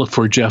you want to look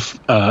for Jeff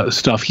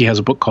stuff, he has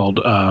a book called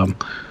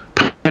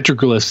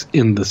Petroglyphs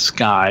in the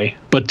Sky.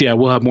 But yeah,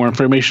 we'll have more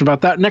information about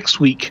that next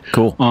week.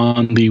 Cool.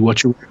 On the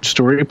What's Your Weird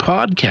Story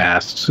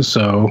podcast.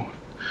 So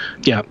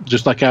yeah,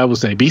 just like I would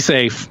say, be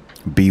safe.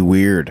 Be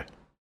weird.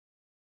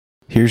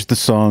 Here's the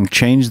song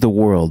Change the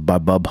World by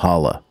Bub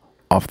Holla,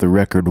 off the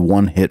record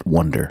One Hit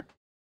Wonder.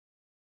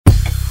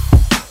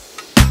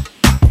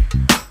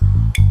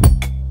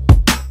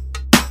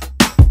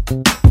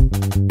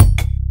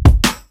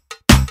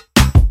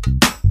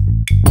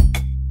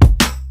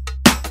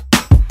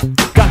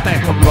 Got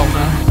that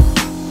corona,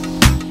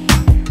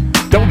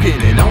 don't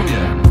get it on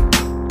ya.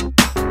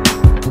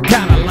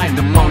 Kinda like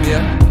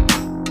pneumonia,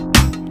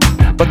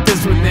 but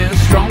this one is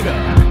stronger.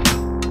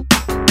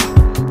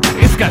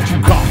 It's got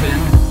you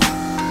coughing,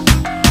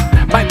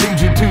 might lead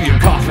you to your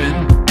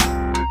coffin.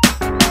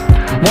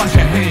 Wash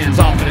your hands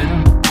often,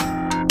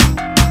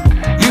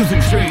 use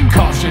extreme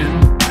caution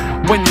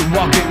when you're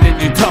walking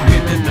and you're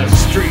talking in the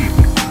street.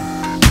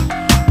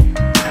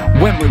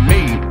 When we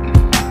meet,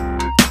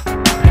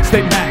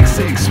 stay back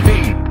 6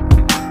 feet,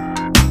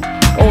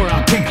 or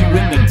I'll kick you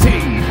in the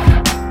teeth.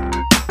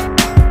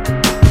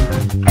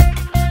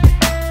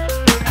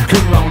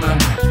 Corona,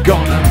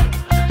 gonna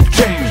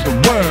change the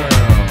world.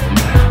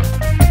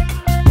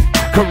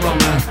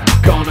 Corona,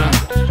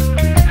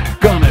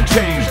 gonna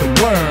change the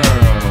world.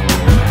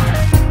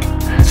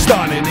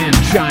 Starting in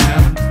China.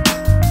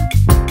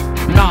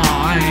 Nah,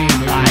 I ain't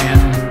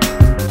lying.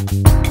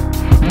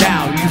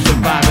 Now you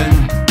surviving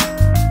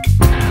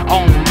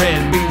on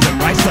red beans and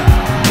rice.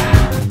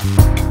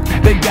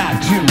 They got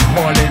you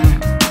hoarding,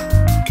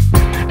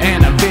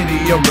 and a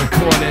video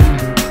recording.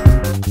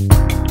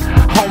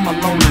 Home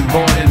alone and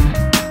boarding,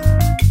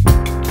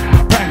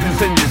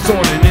 practicing your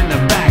sorting in the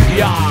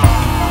backyard.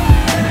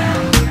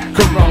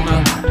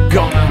 Corona,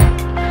 gonna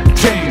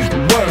change the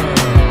world.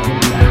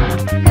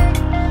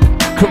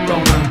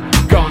 Corona,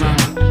 gonna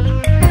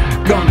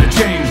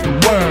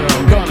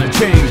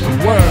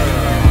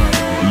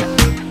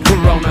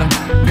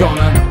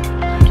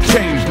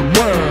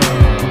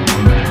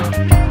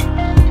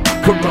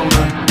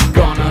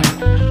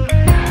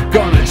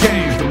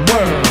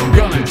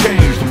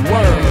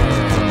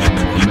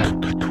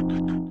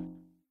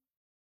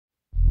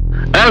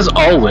As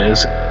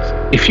always,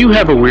 if you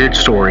have a weird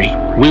story,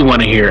 we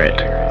want to hear it.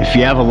 If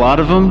you have a lot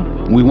of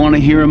them, we want to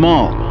hear them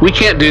all. We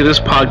can't do this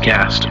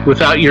podcast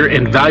without your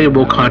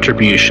invaluable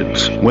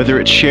contributions.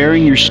 Whether it's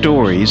sharing your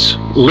stories,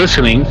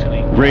 listening,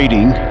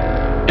 rating,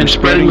 and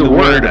spreading the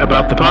word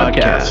about the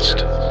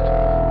podcast.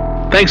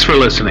 Thanks for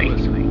listening.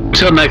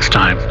 Until next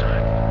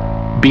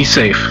time, be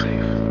safe.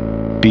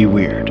 Be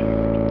weird.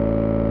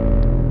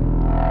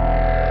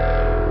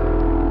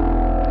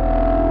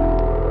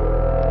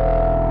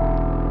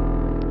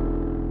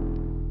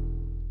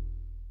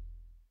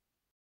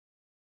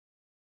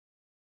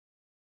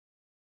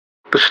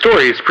 The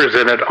stories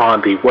presented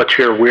on the What's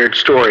Your Weird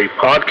Story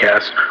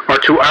podcast are,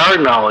 to our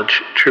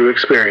knowledge, true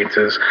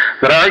experiences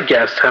that our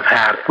guests have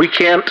had. We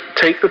can't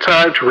take the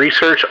time to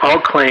research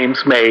all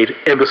claims made,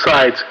 and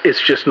besides,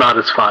 it's just not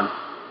as fun.